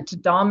 And to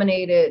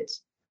dominate it,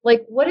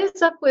 like what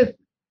is up with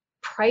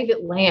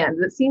private land?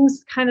 That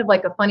seems kind of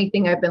like a funny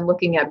thing I've been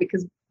looking at,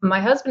 because my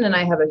husband and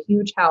I have a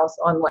huge house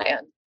on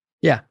land.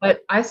 Yeah.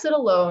 But I sit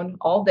alone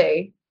all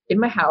day in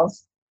my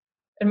house,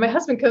 and my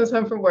husband comes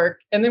home from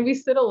work, and then we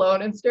sit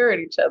alone and stare at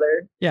each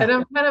other. Yeah. And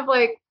I'm kind of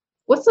like,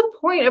 what's the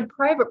point of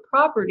private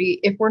property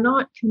if we're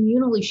not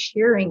communally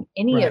sharing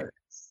any of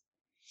this?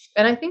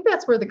 And I think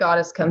that's where the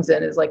goddess comes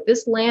in, is like,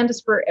 this land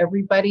is for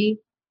everybody,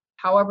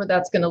 however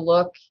that's going to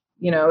look.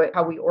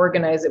 How we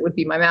organize it would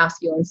be my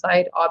masculine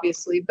side,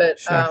 obviously, but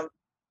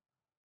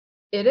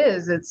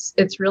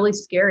it's really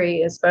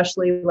scary,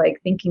 especially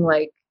like thinking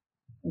like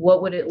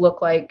what would it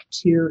look like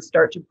to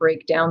start to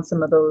break down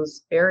some of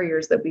those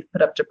barriers that we've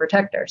put up to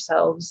protect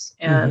ourselves?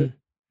 And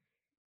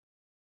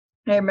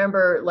I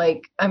remember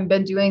like I've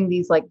been doing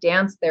these like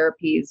dance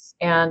therapies,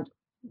 and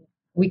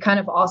we kind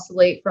of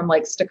oscillate from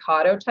like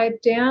staccato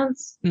type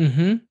dance.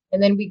 And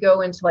then we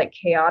go into like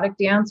chaotic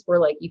dance where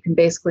like you can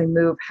basically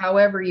move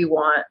however you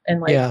want.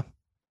 And like,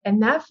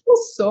 and that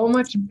feels so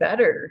much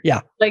better.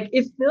 Yeah. Like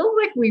it feels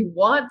like we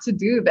want to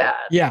do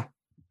that. Yeah,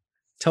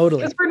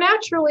 totally. Because we're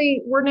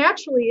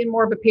naturally in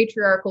more of a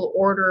patriarchal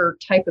order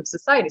type of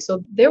society.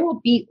 So there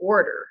will be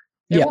order.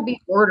 There will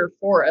be order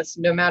for us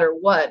no matter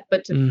what.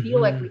 But to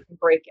feel like we can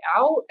break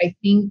out, I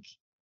think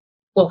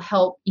will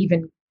help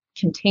even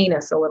contain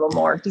us a little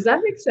more. Does that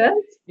make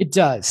sense? It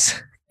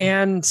does.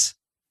 And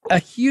a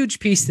huge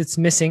piece that's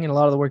missing in a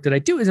lot of the work that I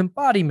do is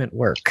embodiment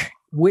work,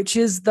 which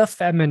is the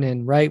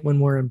feminine, right? When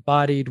we're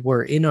embodied,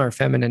 we're in our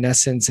feminine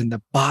essence, and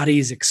the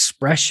body's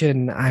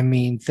expression. I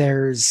mean,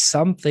 there's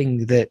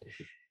something that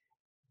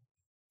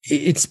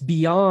it's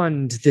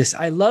beyond this.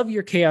 I love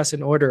your chaos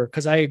and order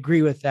because I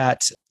agree with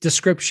that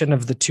description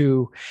of the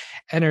two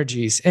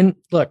energies. And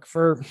look,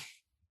 for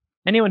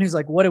anyone who's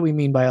like, what do we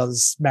mean by all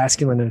this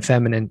masculine and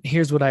feminine?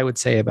 Here's what I would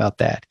say about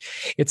that.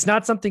 It's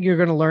not something you're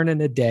going to learn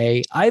in a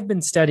day. I've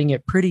been studying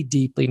it pretty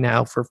deeply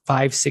now for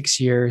 5-6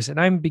 years,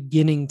 and I'm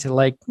beginning to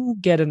like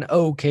get an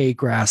okay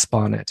grasp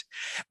on it,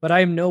 but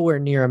I'm nowhere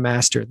near a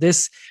master.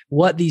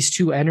 What these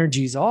two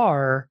energies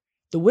are,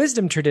 the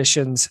wisdom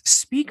traditions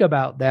speak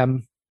about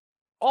them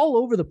all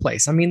over the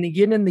place. I mean, the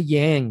yin and the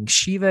yang,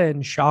 Shiva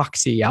and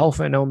Shakti,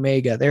 Alpha and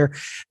Omega,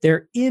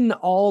 they're in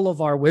all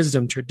of our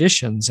wisdom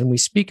traditions, and we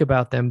speak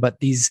about them. But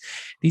these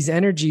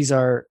energies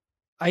are,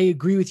 I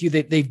agree with you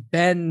that they've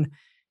been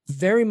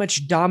very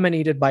much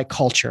dominated by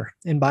culture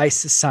and by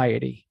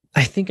society.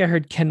 I think I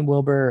heard Ken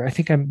Wilber,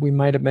 we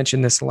might have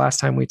mentioned this the last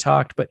time we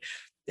talked, but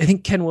I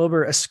think Ken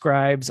Wilber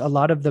ascribes a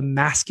lot of the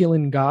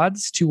masculine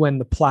gods to when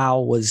the plow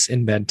was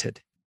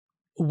invented.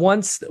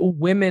 Once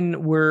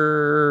women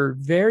were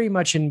very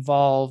much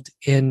involved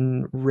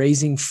in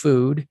raising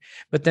food,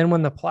 but then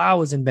when the plow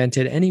was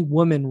invented, any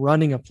woman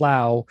running a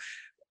plow,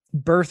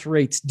 birth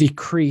rates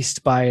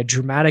decreased by a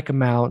dramatic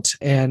amount.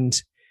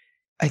 And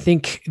I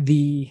think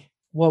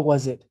what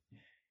was it?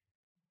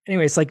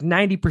 Anyway, it's like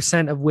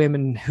 90% of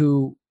women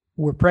who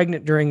were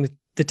pregnant during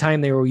the time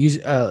they were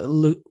used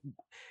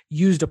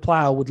a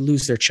plow would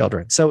lose their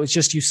children. So it's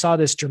just, you saw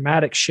this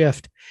dramatic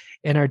shift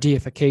in our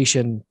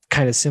deification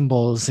kind of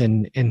symbols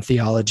and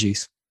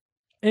theologies.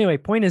 Anyway,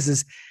 point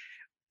is,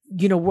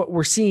 what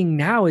we're seeing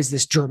now is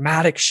this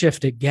dramatic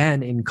shift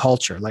again in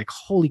culture. Like,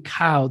 holy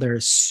cow,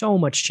 there's so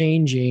much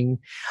changing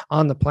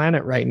on the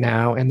planet right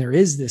now. And there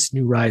is this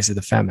new rise of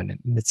the feminine,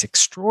 and it's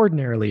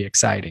extraordinarily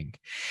exciting.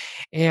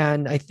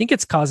 And I think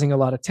it's causing a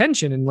lot of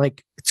tension, and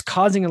it's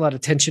causing a lot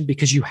of tension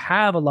because you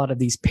have a lot of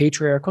these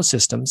patriarchal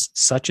systems,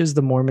 such as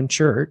the Mormon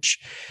Church,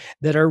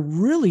 that are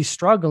really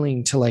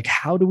struggling to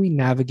how do we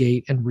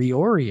navigate and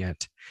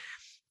reorient?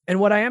 And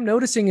what I am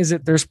noticing is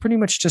that there's pretty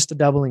much just a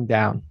doubling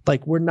down.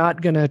 Like, we're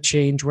not going to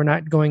change. We're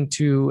not going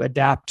to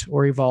adapt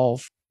or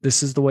evolve.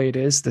 This is the way it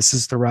is. This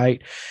is the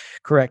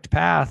correct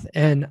path.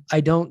 And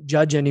I don't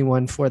judge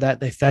anyone for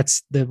that. If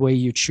that's the way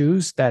you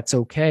choose, that's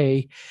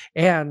okay.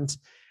 And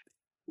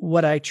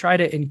what I try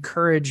to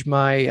encourage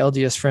my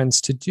LDS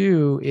friends to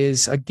do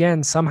is,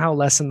 again, somehow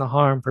lessen the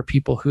harm for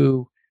people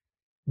who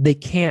they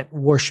can't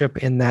worship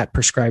in that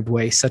prescribed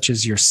way, such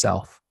as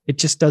yourself. It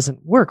just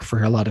doesn't work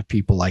for a lot of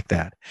people like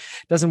that.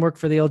 It doesn't work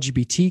for the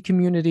LGBT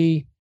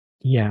community.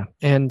 Yeah.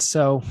 And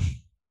so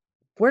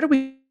where do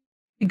we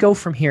go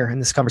from here in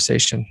this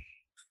conversation?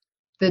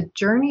 The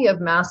journey of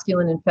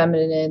masculine and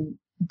feminine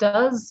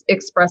does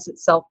express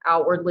itself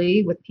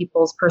outwardly with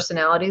people's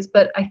personalities,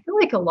 but I feel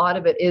like a lot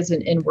of it is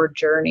an inward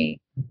journey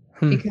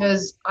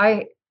because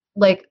I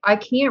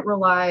can't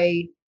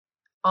rely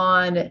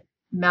on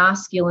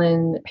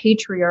masculine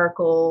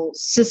patriarchal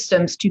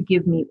systems to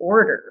give me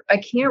order. I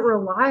can't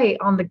rely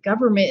on the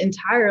government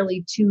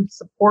entirely to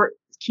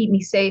keep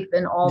me safe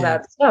and all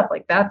that stuff.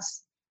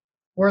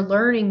 We're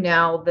learning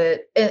now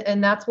that,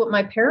 and that's what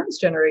my parents'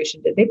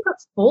 generation did. They put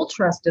full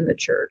trust in the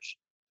church.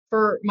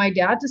 For my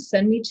dad to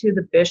send me to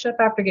the bishop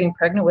after getting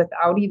pregnant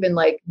without even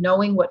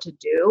knowing what to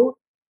do,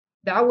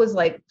 that was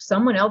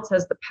someone else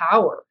has the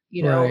power,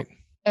 Right.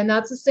 And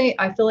that's the same.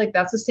 I feel like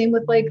that's the same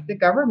with the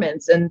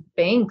governments and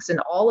banks and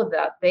all of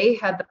that. They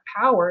had the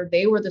power.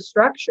 They were the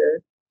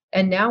structure.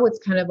 And now it's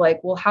kind of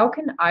well, how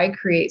can I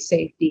create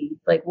safety?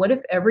 What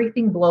if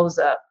everything blows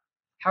up?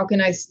 How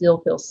can I still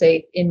feel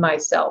safe in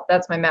myself?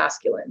 That's my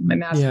masculine. My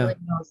masculine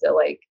knows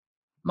that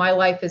my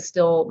life is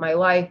still my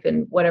life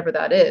and whatever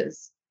that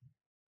is.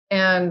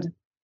 And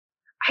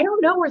I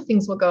don't know where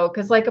things will go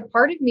because a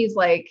part of me is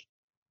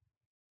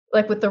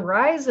with the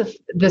rise of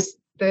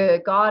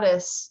the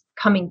goddess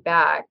coming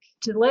back,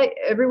 to let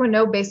everyone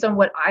know based on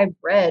what I've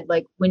read,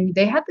 when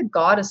they had the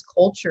goddess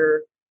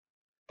culture,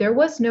 there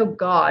was no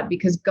God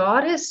because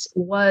goddess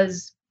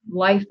was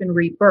life and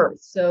rebirth.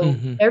 So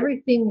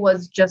everything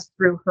was just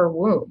through her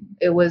womb.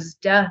 It was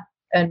death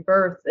and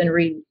birth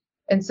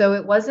and so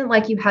it wasn't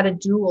like you had a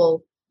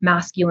dual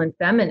masculine,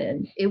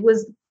 feminine. It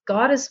was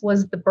goddess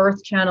was the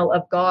birth channel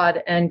of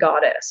God and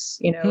goddess,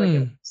 like it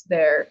was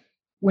there.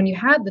 When you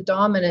had the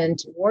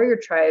dominant warrior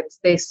tribes,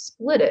 they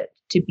split it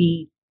to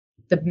be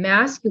the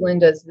masculine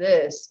does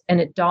this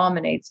and it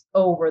dominates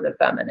over the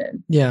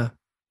feminine. Yeah.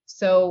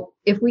 So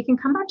if we can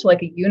come back to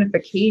like a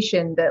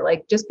unification that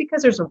like just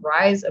because there's a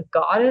rise of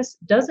goddess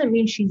doesn't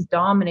mean she's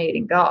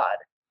dominating God.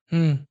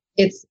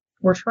 It's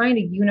we're trying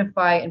to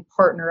unify and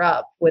partner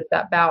up with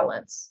that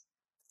balance.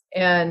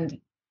 And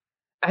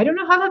I don't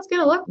know how that's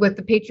going to look with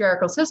the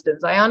patriarchal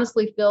systems. I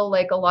honestly feel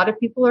like a lot of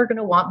people are going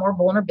to want more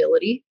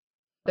vulnerability.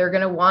 They're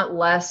going to want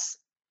less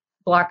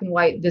black and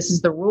white, this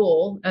is the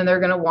rule. And they're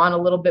going to want a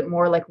little bit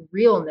more like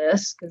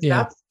realness,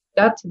 because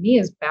that to me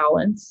is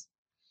balance.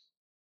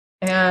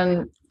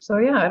 And so,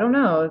 I don't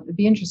know. It'd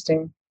be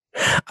interesting.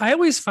 I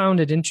always found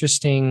it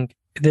interesting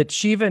that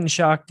Shiva and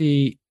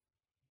Shakti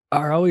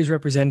are always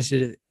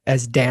represented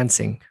as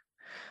dancing,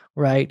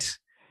 right?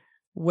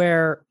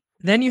 Where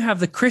then you have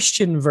the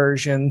Christian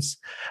versions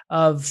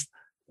of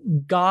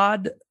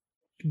God,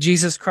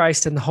 Jesus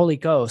Christ, and the Holy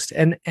Ghost.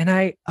 And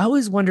I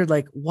always wondered,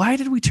 like, why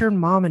did we turn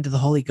mom into the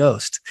Holy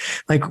Ghost?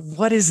 Like,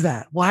 what is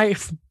that? Why?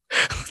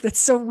 That's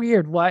so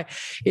weird. Why?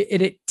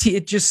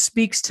 It just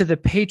speaks to the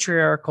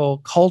patriarchal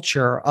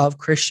culture of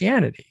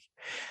Christianity,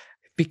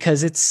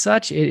 because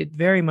it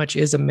very much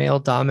is a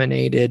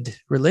male-dominated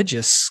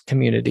religious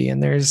community.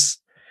 And there's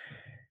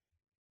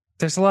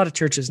a lot of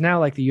churches now,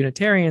 like the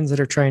Unitarians, that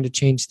are trying to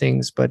change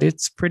things, but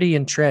it's pretty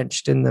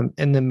entrenched in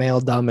the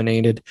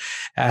male-dominated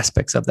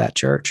aspects of that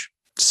church.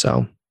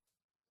 So,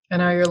 and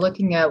now you're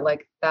looking at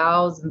like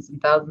thousands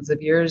and thousands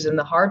of years. And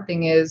the hard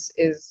thing is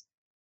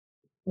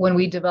when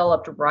we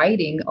developed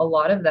writing, a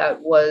lot of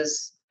that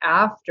was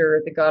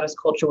after the goddess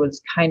culture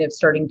was kind of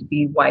starting to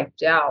be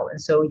wiped out. And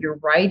so your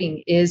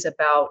writing is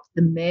about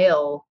the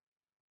male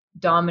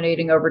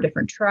dominating over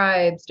different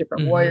tribes,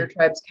 different warrior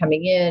tribes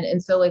coming in.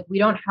 And so like, we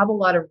don't have a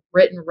lot of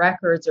written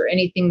records or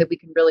anything that we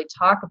can really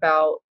talk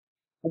about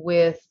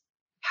with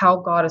how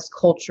goddess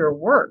culture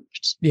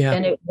worked. Yeah.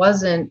 And it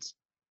wasn't,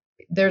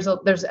 there's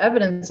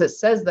evidence that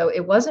says though,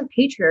 it wasn't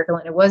patriarchal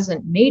and it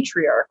wasn't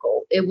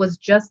matriarchal. It was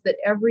just that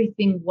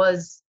everything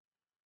was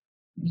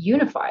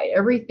unified.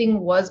 Everything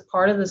was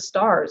part of the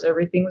stars.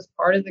 Everything was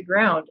part of the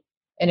ground.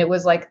 And it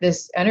was like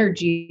this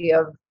energy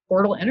of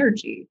portal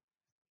energy.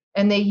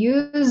 And they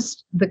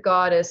used the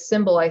goddess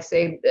symbol, I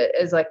say,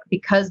 as like,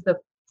 because the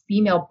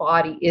female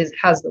body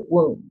has the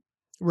womb.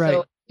 Right.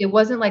 So it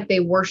wasn't like they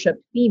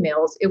worshiped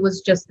females. It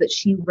was just that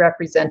she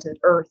represented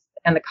Earth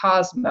and the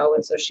cosmos.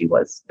 And so she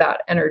was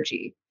that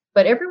energy.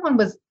 But everyone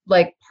was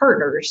like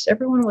partners.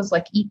 Everyone was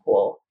like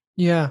equal.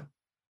 Yeah.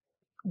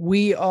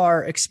 We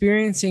are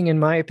experiencing, in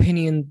my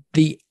opinion,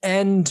 the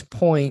end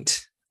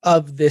point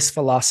of this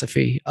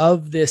philosophy,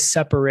 of this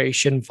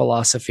separation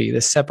philosophy,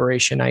 this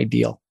separation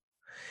ideal.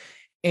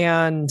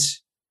 And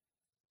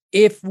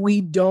if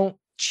we don't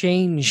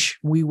change,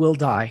 we will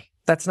die.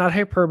 That's not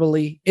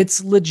hyperbole.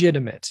 It's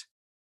legitimate.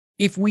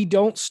 If we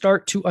don't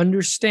start to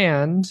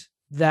understand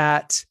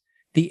that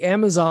the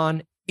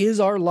Amazon is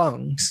our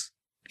lungs,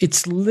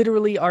 it's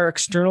literally our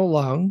external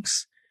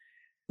lungs,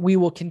 we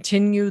will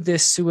continue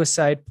this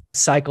suicide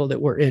cycle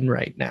that we're in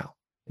right now.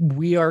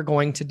 We are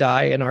going to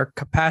die, and our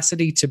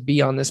capacity to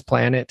be on this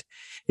planet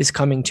is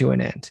coming to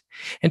an end.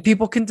 And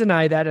people can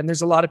deny that. And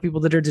there's a lot of people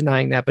that are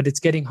denying that, but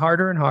it's getting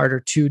harder and harder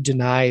to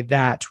deny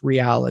that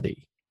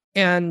reality.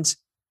 And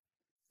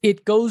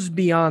it goes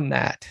beyond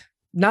that.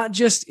 Not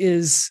just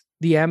is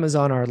the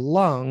Amazon our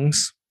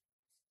lungs,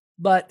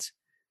 but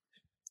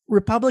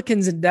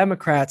Republicans and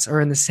Democrats are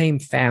in the same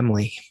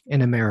family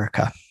in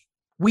America.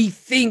 We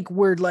think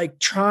we're like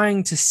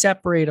trying to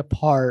separate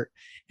apart,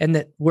 and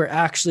that we're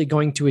actually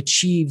going to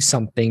achieve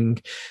something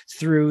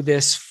through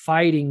this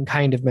fighting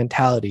kind of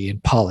mentality in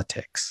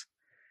politics.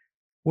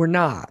 We're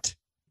not.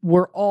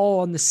 We're all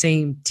on the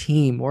same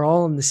team. We're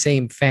all in the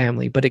same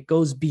family, but it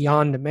goes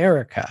beyond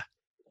America.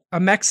 A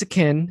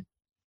Mexican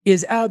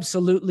is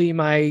absolutely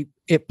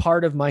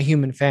part of my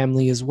human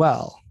family as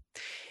well.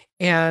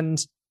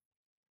 And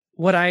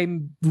what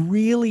I'm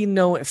really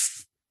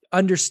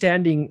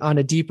understanding on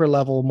a deeper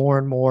level more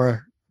and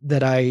more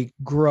that I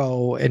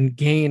grow and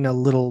gain a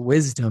little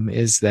wisdom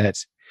is that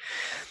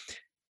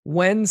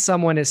when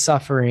someone is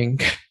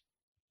suffering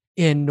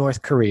in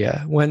North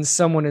Korea, when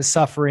someone is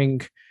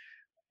suffering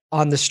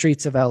on the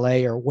streets of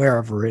LA or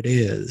wherever it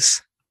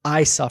is,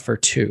 I suffer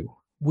too.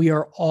 We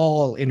are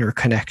all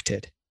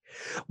interconnected.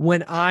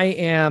 When I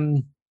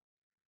am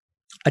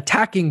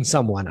attacking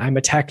someone, I'm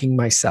attacking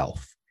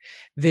myself.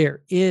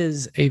 There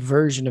is a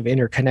version of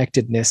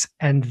interconnectedness,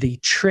 and the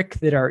trick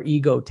that our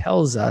ego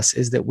tells us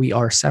is that we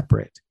are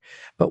separate,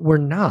 but we're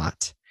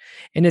not.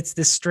 And it's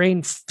this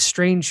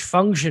strange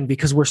function,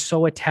 because we're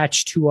so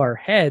attached to our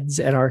heads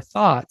and our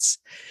thoughts,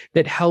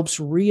 that helps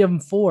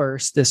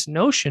reinforce this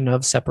notion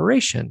of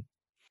separation.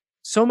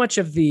 So much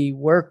of the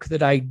work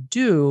that I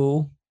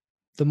do,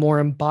 the more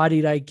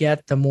embodied I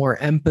get, the more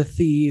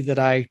empathy that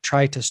I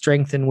try to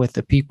strengthen with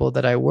the people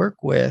that I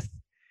work with,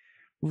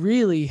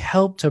 really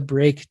help to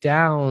break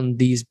down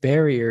these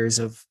barriers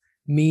of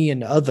me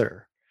and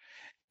other.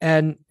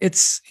 And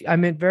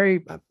I'm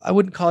I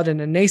wouldn't call it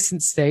in a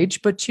nascent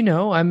stage, but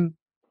I'm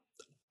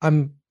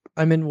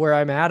in where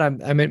I'm at.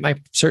 I'm in my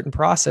certain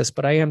process,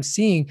 but I am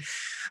seeing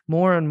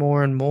more and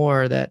more and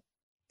more that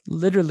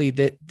literally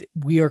that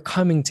we are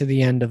coming to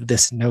the end of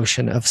this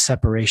notion of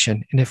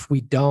separation. And if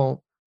we don't,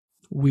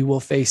 we will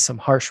face some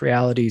harsh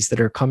realities that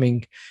are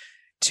coming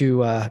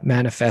to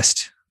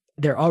manifest.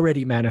 They're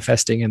already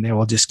manifesting, and they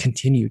will just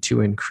continue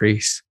to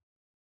increase.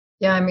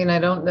 Yeah, I mean, I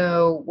don't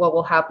know what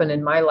will happen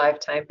in my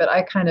lifetime, but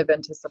I kind of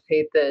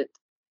anticipate that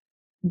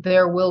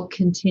there will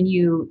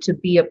continue to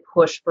be a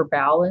push for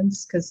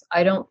balance, because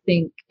I don't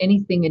think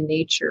anything in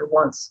nature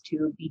wants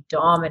to be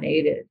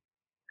dominated.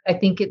 I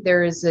think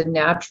there is a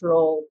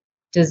natural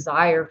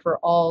desire for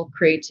all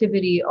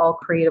creativity, all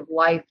creative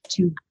life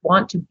to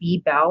want to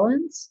be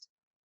balanced.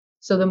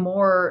 So the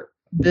more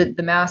the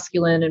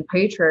masculine and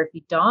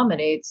patriarchy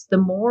dominates, the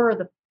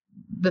more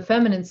the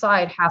feminine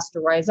side has to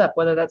rise up,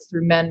 whether that's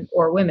through men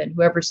or women,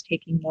 whoever's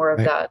taking more of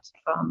that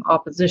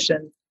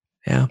opposition.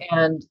 Yeah.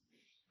 And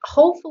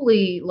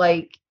hopefully,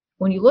 like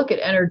when you look at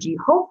energy,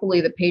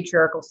 hopefully the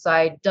patriarchal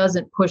side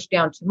doesn't push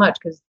down too much,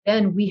 because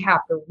then we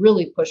have to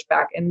really push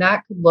back, and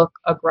that could look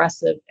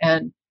aggressive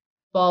and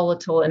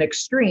volatile and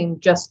extreme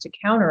just to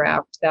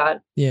counteract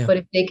that. Yeah. But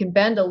if they can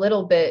bend a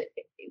little bit,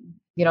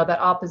 that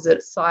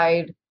opposite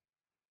side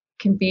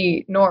can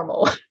be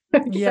normal.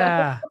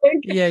 Yeah.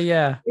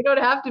 Yeah. We don't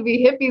have to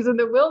be hippies in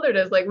the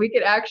wilderness. Like, we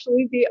could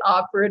actually be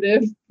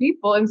operative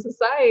people in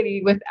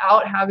society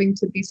without having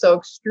to be so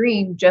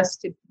extreme, just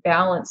to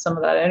balance some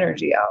of that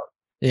energy out.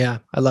 Yeah.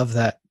 I love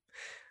that.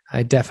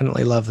 I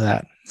definitely love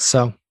that.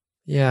 So,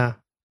 yeah.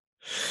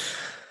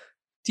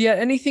 Do you have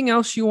anything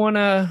else you want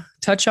to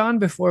touch on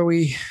before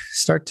we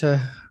start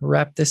to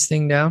wrap this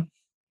thing down?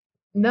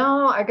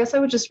 No, I guess I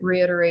would just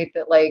reiterate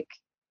that,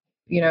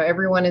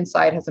 everyone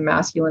inside has a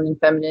masculine and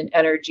feminine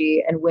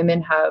energy, and women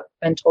have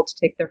been told to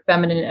take their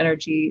feminine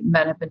energy.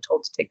 Men have been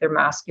told to take their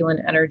masculine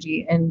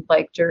energy. And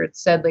like Jared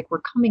said,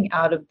 we're coming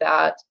out of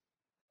that,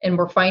 and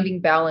we're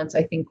finding balance,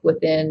 I think,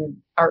 within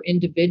our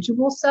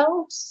individual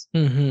selves.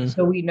 Mm-hmm.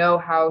 So we know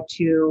how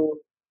to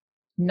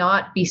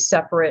not be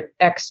separate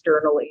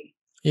externally.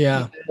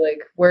 Yeah.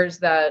 Where's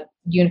that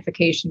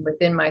unification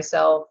within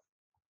myself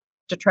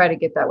to try to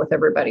get that with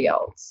everybody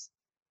else?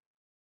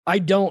 I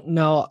don't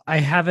know. I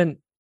haven't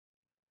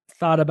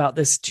thought about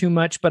this too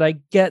much, but I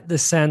get the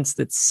sense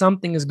that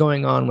something is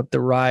going on with the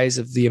rise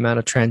of the amount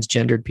of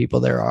transgendered people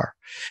there are.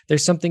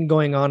 There's something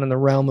going on in the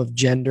realm of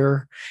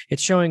gender.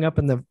 It's showing up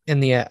in the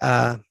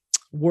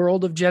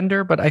world of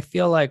gender, but I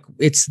feel like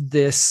it's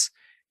these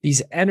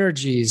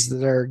energies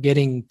that are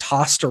getting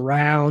tossed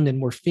around,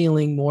 and we're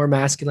feeling more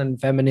masculine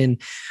and feminine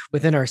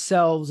within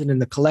ourselves and in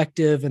the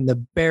collective, and the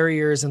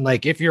barriers, and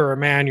if you're a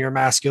man, you're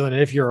masculine,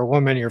 and if you're a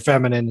woman, you're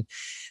feminine.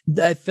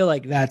 I feel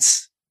like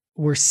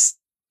we're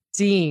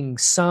seeing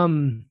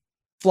some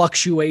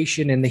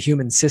fluctuation in the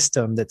human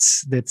system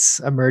that's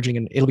emerging,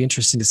 and it'll be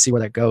interesting to see where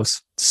that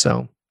goes.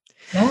 So,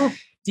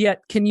 yeah.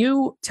 Can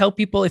you tell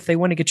people, if they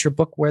want to get your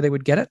book, where they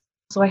would get it?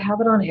 So I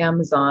have it on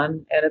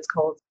Amazon, and it's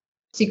called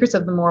Secrets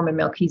of the Mormon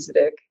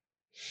Melchizedek.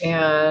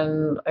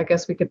 And I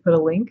guess we could put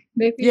a link,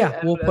 maybe. Yeah,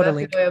 we'll put a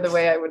link. The other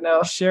way I would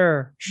know.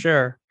 Sure.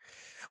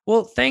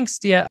 Well, thanks,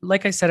 Dia.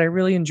 Like I said, I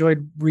really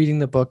enjoyed reading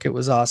the book. It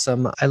was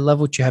awesome. I love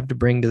what you have to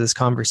bring to this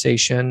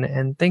conversation.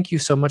 And thank you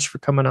so much for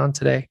coming on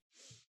today.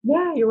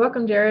 Yeah, you're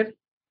welcome, Jared. It's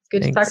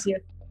good to talk to you.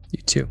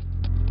 You too.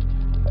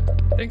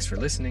 Thanks for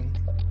listening.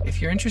 If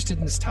you're interested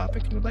in this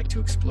topic and would like to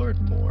explore it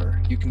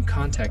more, you can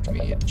contact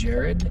me at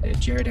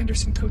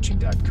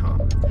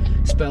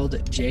jared@jaredandersoncoaching.com,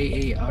 spelled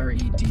Jared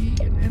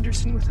and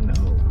Anderson with an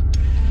O.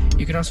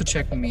 You can also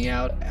check me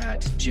out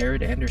at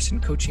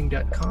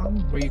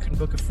jaredandersoncoaching.com, where you can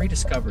book a free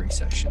discovery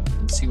session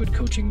and see what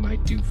coaching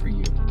might do for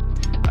you.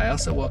 I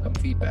also welcome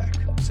feedback,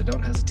 so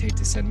don't hesitate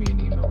to send me an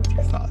email with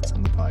your thoughts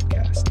on the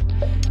podcast.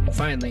 And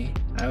finally,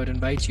 I would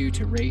invite you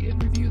to rate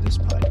and review this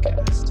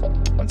podcast.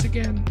 Once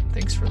again,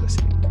 thanks for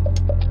listening.